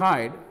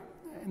formaldehyde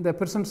in the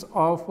presence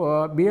of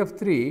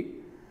BF3,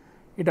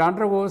 it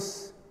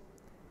undergoes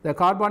the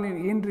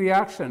carbonyl in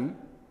reaction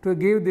to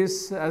give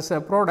this as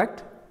a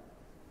product.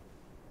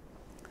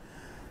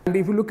 And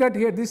if you look at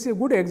here, this is a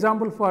good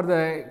example for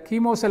the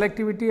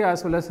chemoselectivity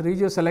as well as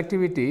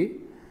regioselectivity.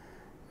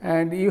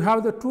 And you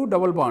have the two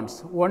double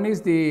bonds. One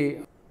is the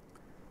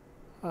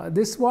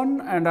this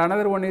one, and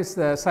another one is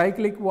the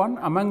cyclic one.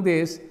 Among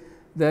these,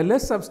 the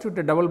less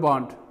substituted double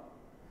bond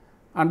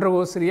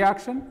undergoes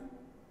reaction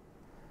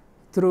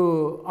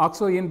through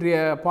oxo-in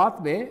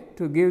pathway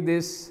to give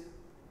this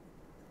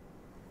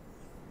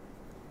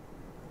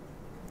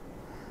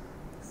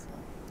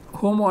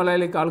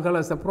homoallylic alcohol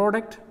as a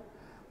product.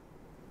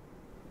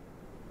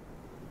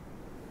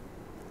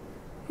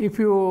 If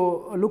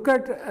you look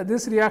at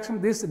this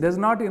reaction, this does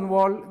not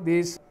involve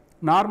this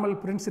normal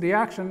Prins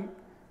reaction,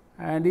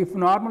 and if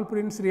normal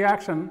Prins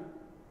reaction,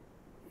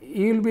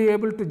 you will be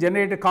able to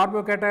generate a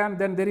carbocation,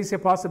 then there is a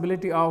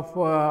possibility of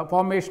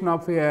formation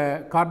of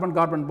a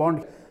carbon-carbon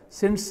bond.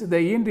 Since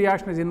the in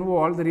reaction is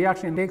involved, the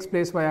reaction takes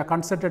place via a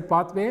concerted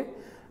pathway,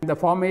 and the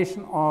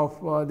formation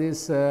of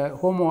this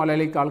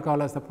homoallylic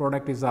alcohol as the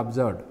product is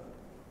observed.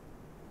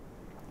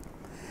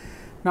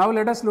 Now,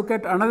 let us look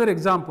at another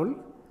example.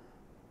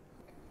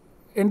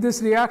 In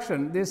this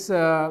reaction, this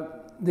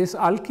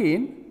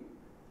alkene,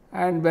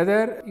 and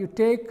whether you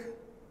take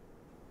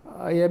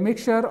a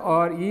mixture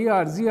or E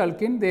or Z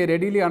alkene, they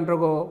readily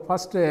undergo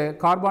first a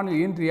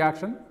carbonyl in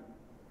reaction.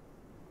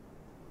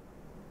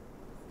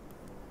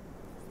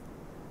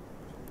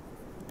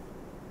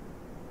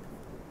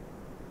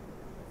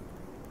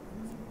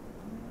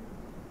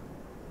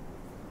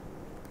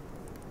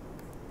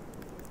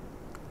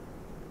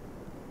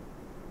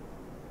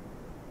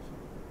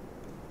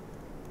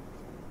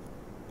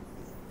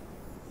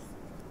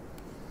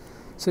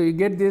 So, you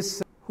get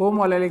this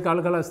homoallylic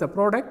alcohol as the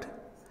product.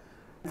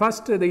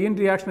 First, the in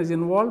reaction is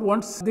involved.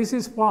 Once this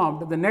is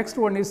formed, the next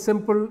one is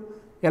simple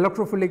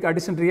electrophilic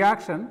addition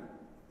reaction.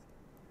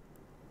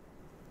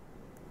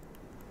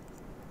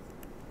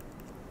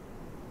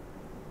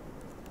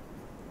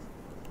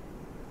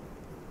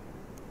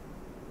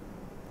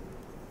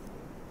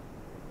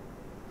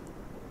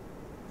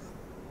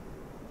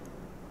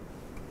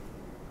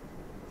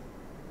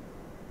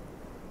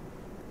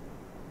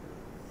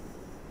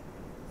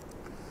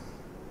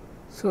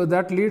 So,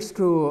 that leads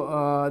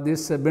to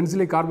this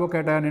benzylic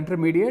carbocation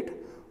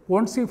intermediate.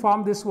 Once you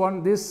form this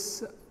one,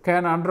 this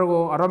can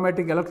undergo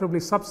aromatic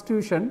electrophilic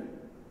substitution.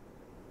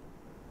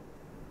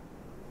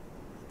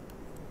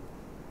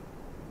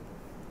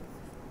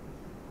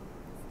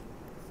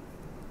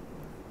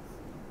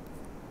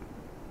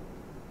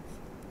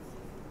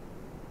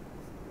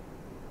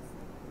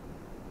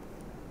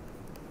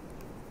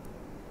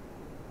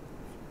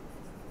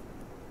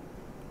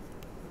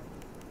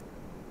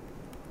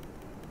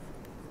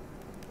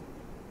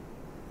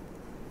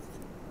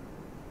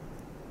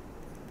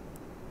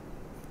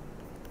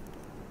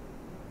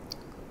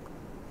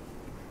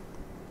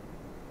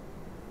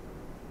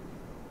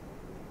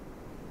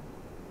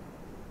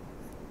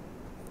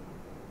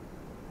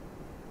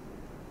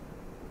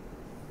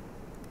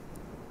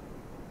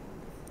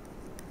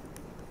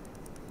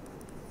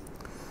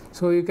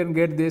 So, you can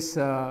get this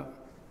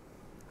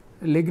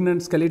lignin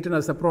skeleton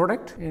as a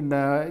product, and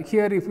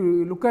here if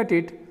you look at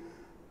it,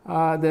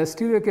 the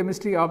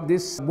stereochemistry of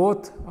this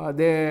both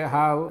they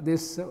have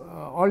this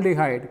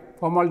aldehyde,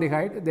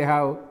 formaldehyde, they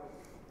have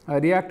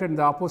reacted in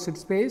the opposite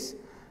space,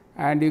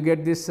 and you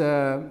get this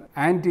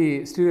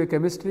anti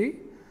stereochemistry.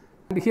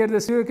 And here the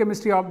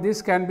stereochemistry of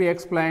this can be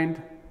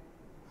explained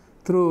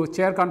through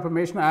chair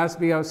conformation as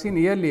we have seen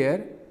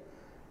earlier.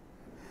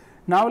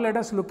 Now, let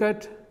us look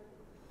at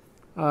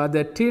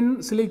the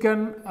tin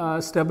silicon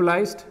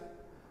stabilized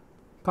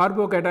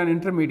carbocation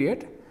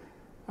intermediate,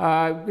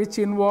 which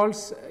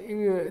involves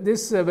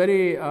this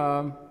very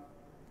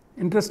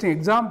interesting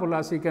example.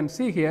 As you can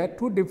see here,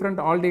 two different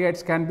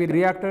aldehydes can be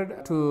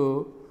reacted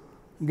to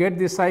get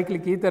this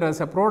cyclic ether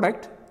as a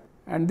product,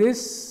 and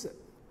this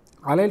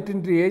allyl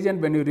tin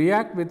reagent, when you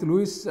react with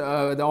Lewis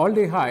the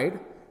aldehyde,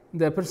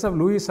 the presence of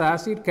Lewis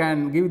acid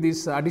can give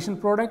this addition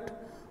product.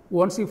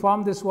 Once you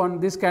form this one,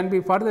 this can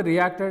be further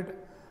reacted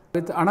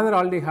with another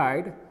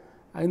aldehyde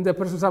in the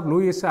presence of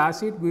Lewis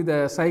acid with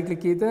the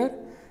cyclic ether.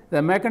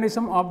 The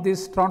mechanism of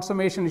this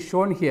transformation is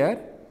shown here.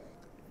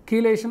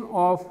 Chelation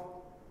of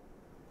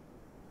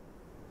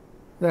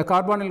the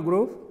carbonyl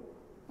group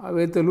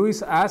with the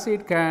Lewis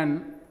acid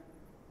can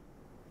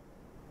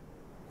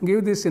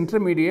give this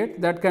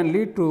intermediate that can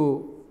lead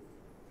to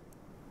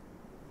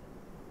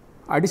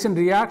addition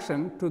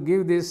reaction to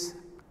give this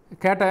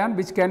cation,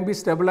 which can be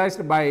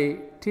stabilized by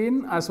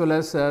tin as well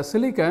as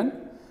silicon.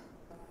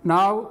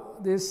 Now,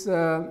 this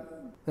the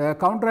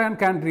counterion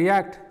can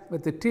react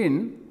with the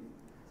tin,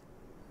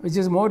 which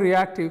is more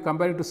reactive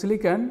compared to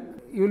silicon.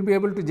 You will be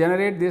able to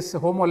generate this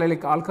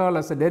homoallylic alcohol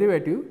as a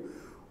derivative.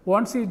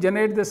 Once you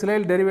generate the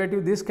silyl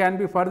derivative, this can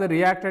be further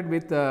reacted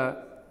with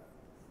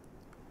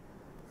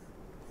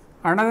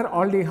another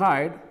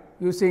aldehyde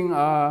using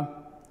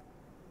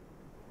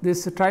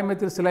this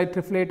trimethyl silyl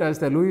triflate as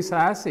the Lewis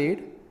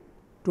acid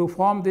to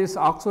form this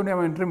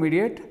oxonium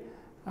intermediate,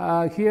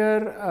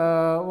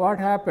 Here what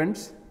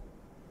happens,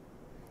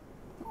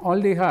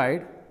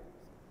 aldehyde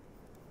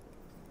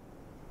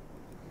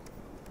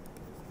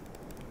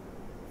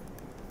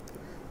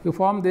you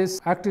form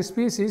this active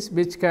species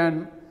which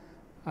can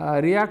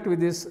react with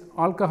this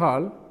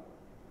alcohol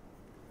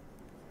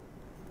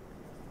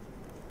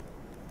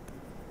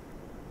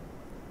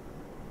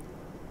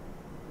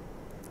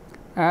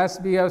as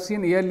we have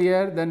seen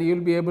earlier. Then you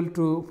will be able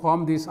to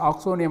form this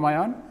oxonium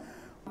ion.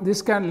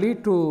 This can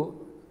lead to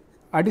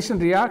addition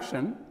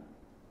reaction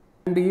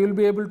and you will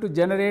be able to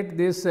generate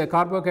this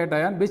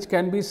carbocation which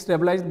can be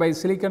stabilized by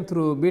silicon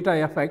through beta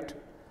effect.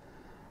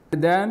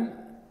 Then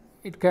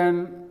it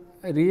can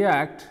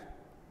react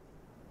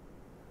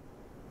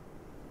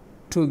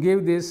to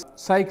give this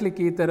cyclic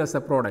ether as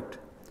a product.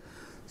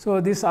 So,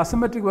 this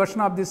asymmetric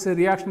version of this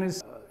reaction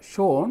is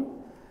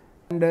shown,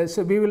 and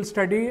so we will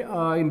study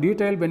in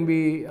detail when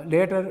we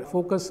later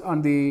focus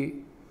on the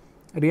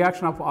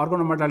reaction of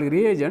organometallic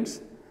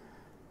reagents.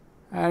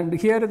 And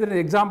here is an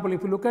example.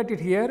 If you look at it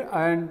here,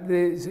 and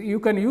you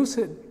can use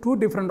two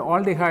different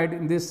aldehyde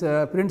in this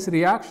Prins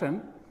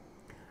reaction,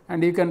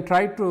 and you can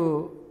try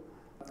to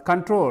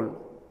control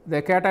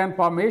the cation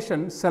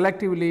formation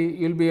selectively.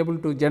 You will be able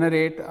to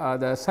generate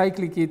the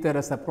cyclic ether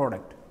as a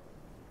product.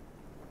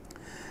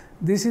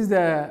 This is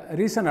the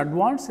recent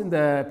advance in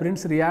the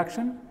Prins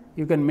reaction.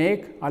 You can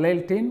make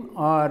allyl tin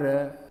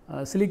or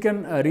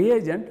silicon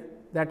reagent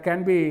that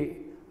can be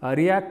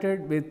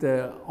reacted with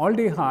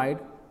aldehyde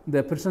in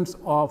the presence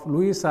of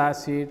Lewis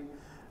acid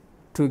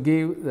to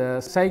give the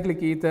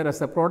cyclic ether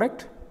as a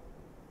product.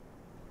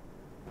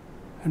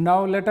 And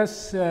now let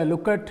us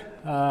look at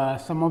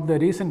some of the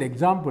recent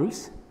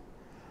examples.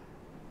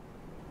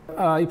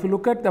 If you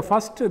look at the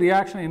first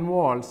reaction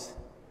involves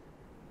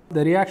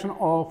the reaction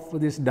of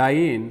this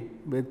diene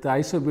with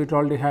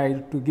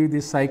isobutylaldehyde to give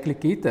this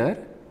cyclic ether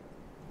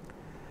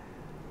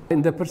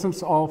in the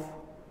presence of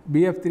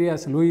BF3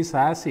 as Lewis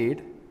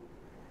acid.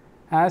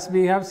 As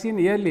we have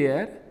seen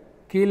earlier,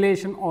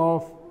 chelation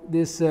of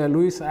this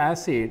Lewis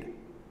acid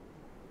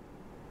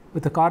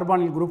with a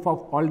carbonyl group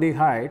of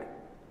aldehyde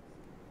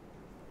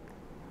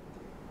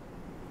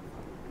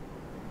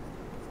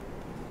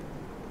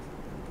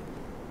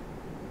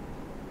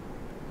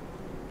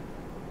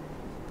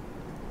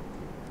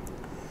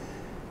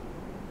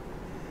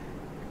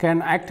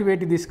can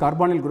activate this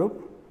carbonyl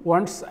group.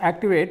 Once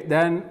activate,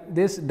 then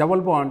this double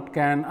bond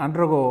can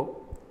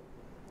undergo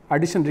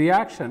addition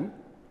reaction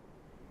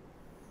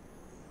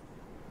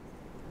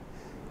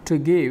to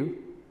give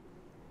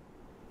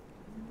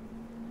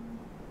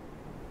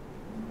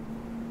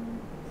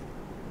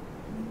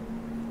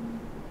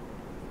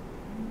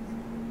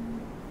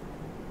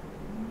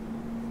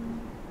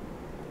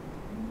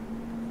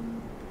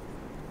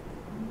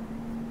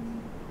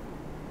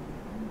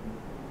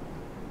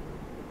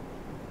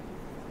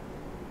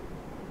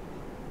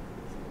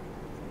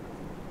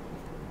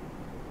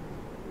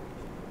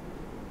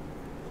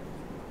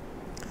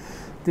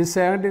this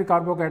secondary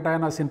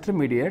carbocation as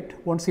intermediate.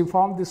 Once you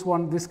form this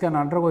one, this can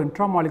undergo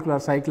intramolecular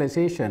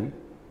cyclization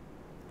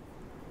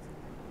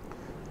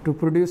to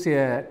produce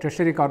a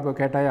tertiary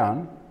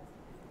carbocation.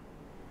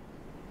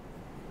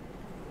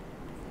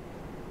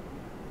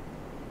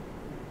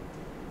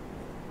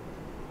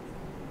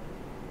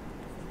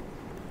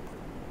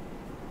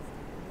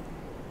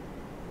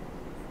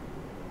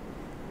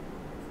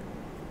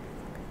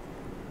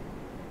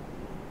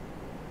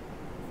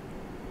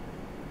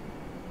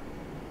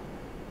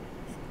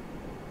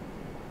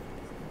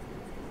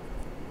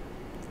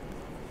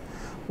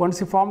 Once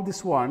you form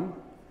this one,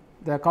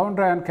 the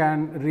counter ion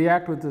can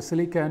react with the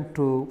silicon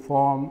to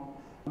form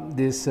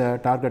this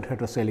target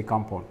heterocyclic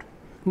compound.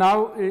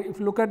 Now, if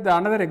you look at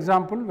another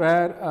example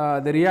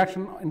where the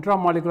reaction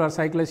intramolecular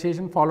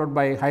cyclization followed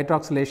by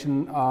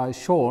hydroxylation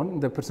shown in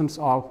the presence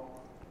of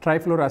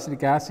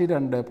trifluoroacetic acid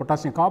and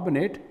potassium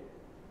carbonate.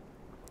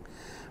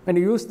 When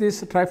you use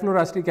this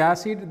trifluoroacetic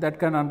acid, that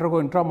can undergo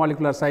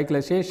intramolecular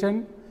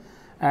cyclization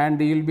and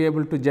you will be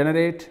able to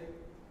generate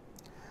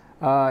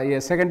a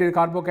secondary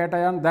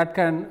carbocation that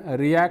can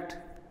react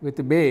with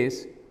the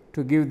base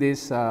to give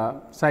this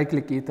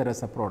cyclic ether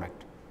as a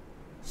product.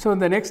 So, in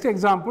the next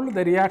example,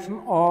 the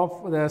reaction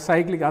of the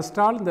cyclic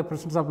acetal in the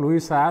presence of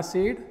Lewis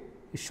acid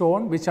is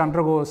shown, which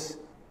undergoes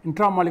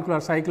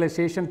intramolecular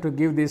cyclization to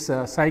give this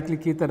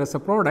cyclic ether as a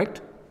product.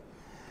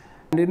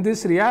 And in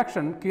this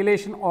reaction,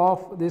 chelation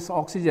of this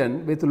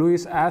oxygen with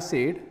Lewis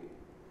acid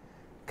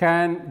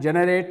can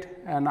generate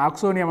an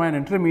oxonium ion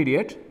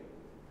intermediate.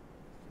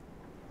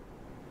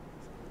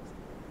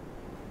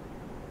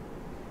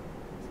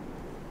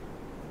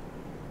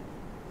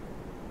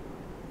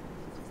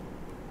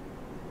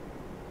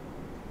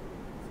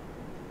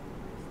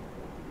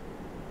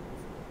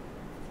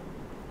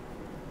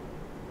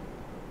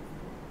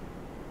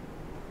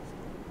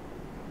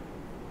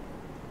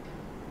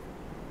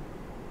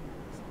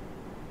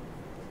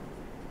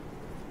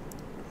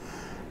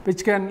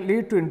 Which can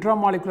lead to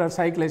intramolecular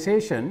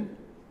cyclization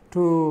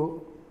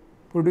to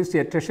produce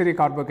a tertiary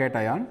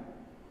carbocation.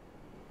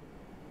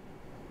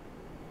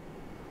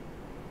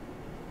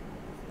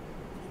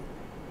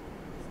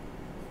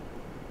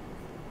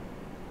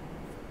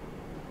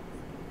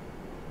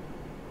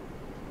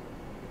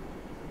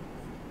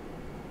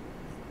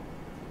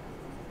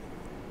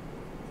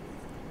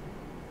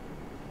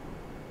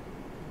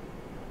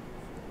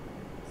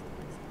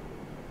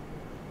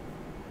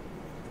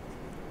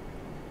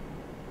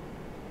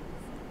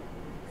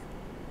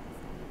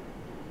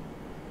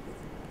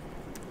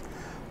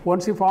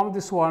 Once you form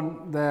this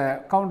one,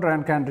 the counter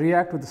can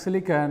react with the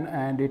silicon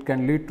and it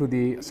can lead to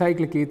the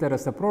cyclic ether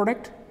as the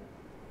product.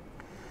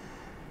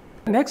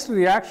 Next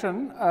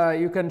reaction,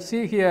 you can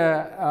see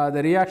here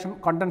the reaction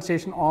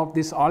condensation of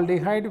this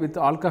aldehyde with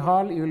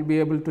alcohol. You will be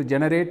able to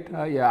generate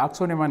a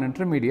oxonium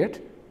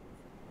intermediate,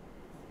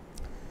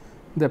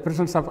 the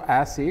presence of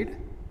acid.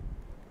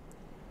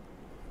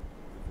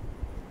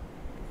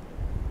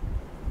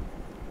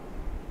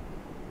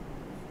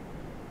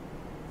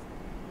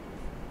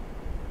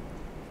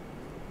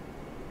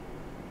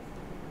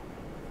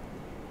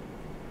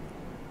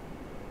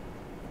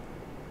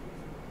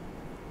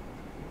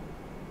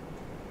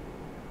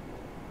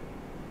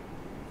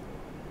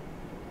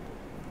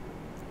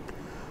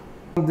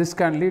 This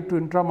can lead to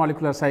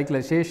intramolecular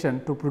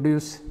cyclization to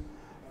produce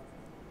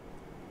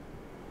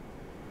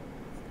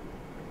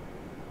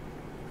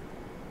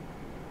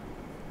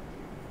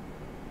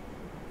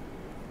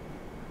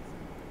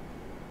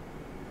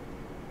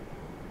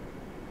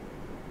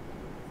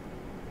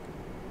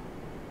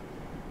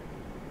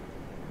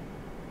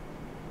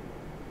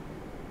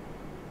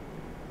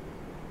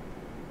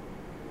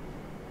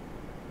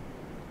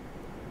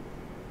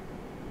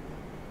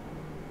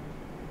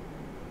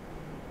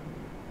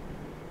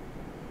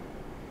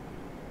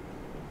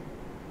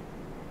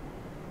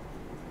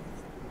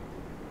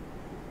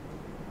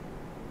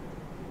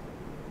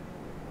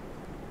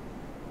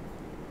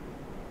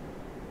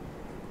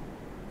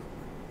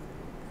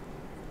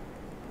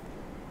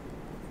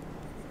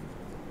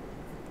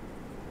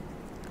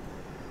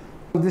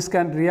this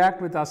can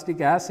react with acetic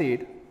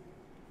acid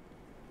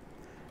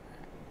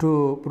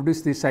to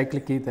produce the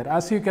cyclic ether.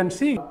 As you can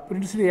see,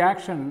 Prins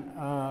reaction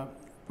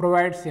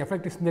provides the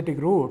effective synthetic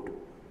route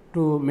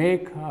to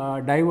make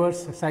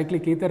diverse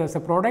cyclic ether as a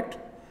product.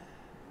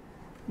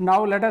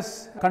 Now, let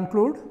us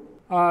conclude.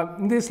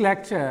 In this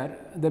lecture,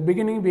 the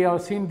beginning we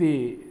have seen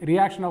the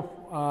reaction of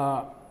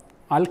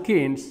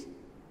alkenes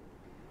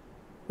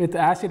with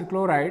acid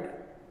chloride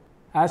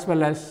as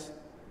well as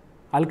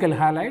alkyl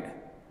halide.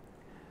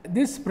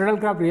 This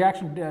Friedel-Crafts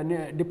reaction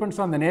depends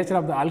on the nature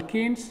of the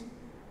alkenes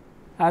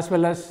as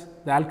well as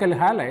the alkyl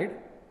halide,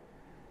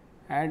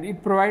 and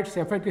it provides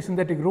effective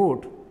synthetic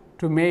route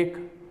to make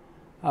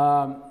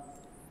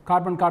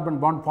carbon-carbon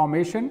bond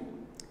formation.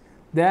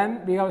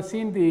 Then we have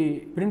seen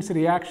the Prins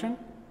reaction.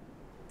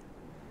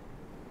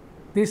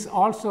 This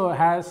also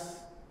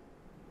has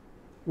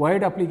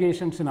wide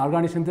applications in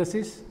organic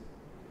synthesis.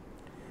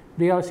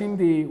 We have seen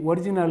the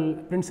original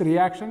Prins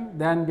reaction,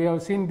 then we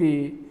have seen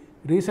the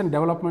recent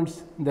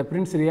developments in the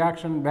Prins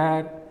reaction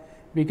where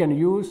we can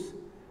use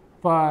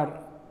for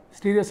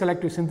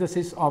stereoselective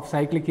synthesis of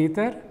cyclic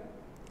ether.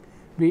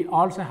 We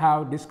also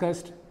have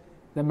discussed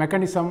the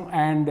mechanism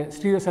and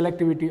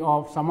stereoselectivity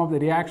of some of the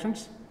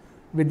reactions.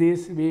 With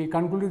this, we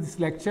conclude this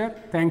lecture.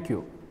 Thank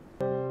you.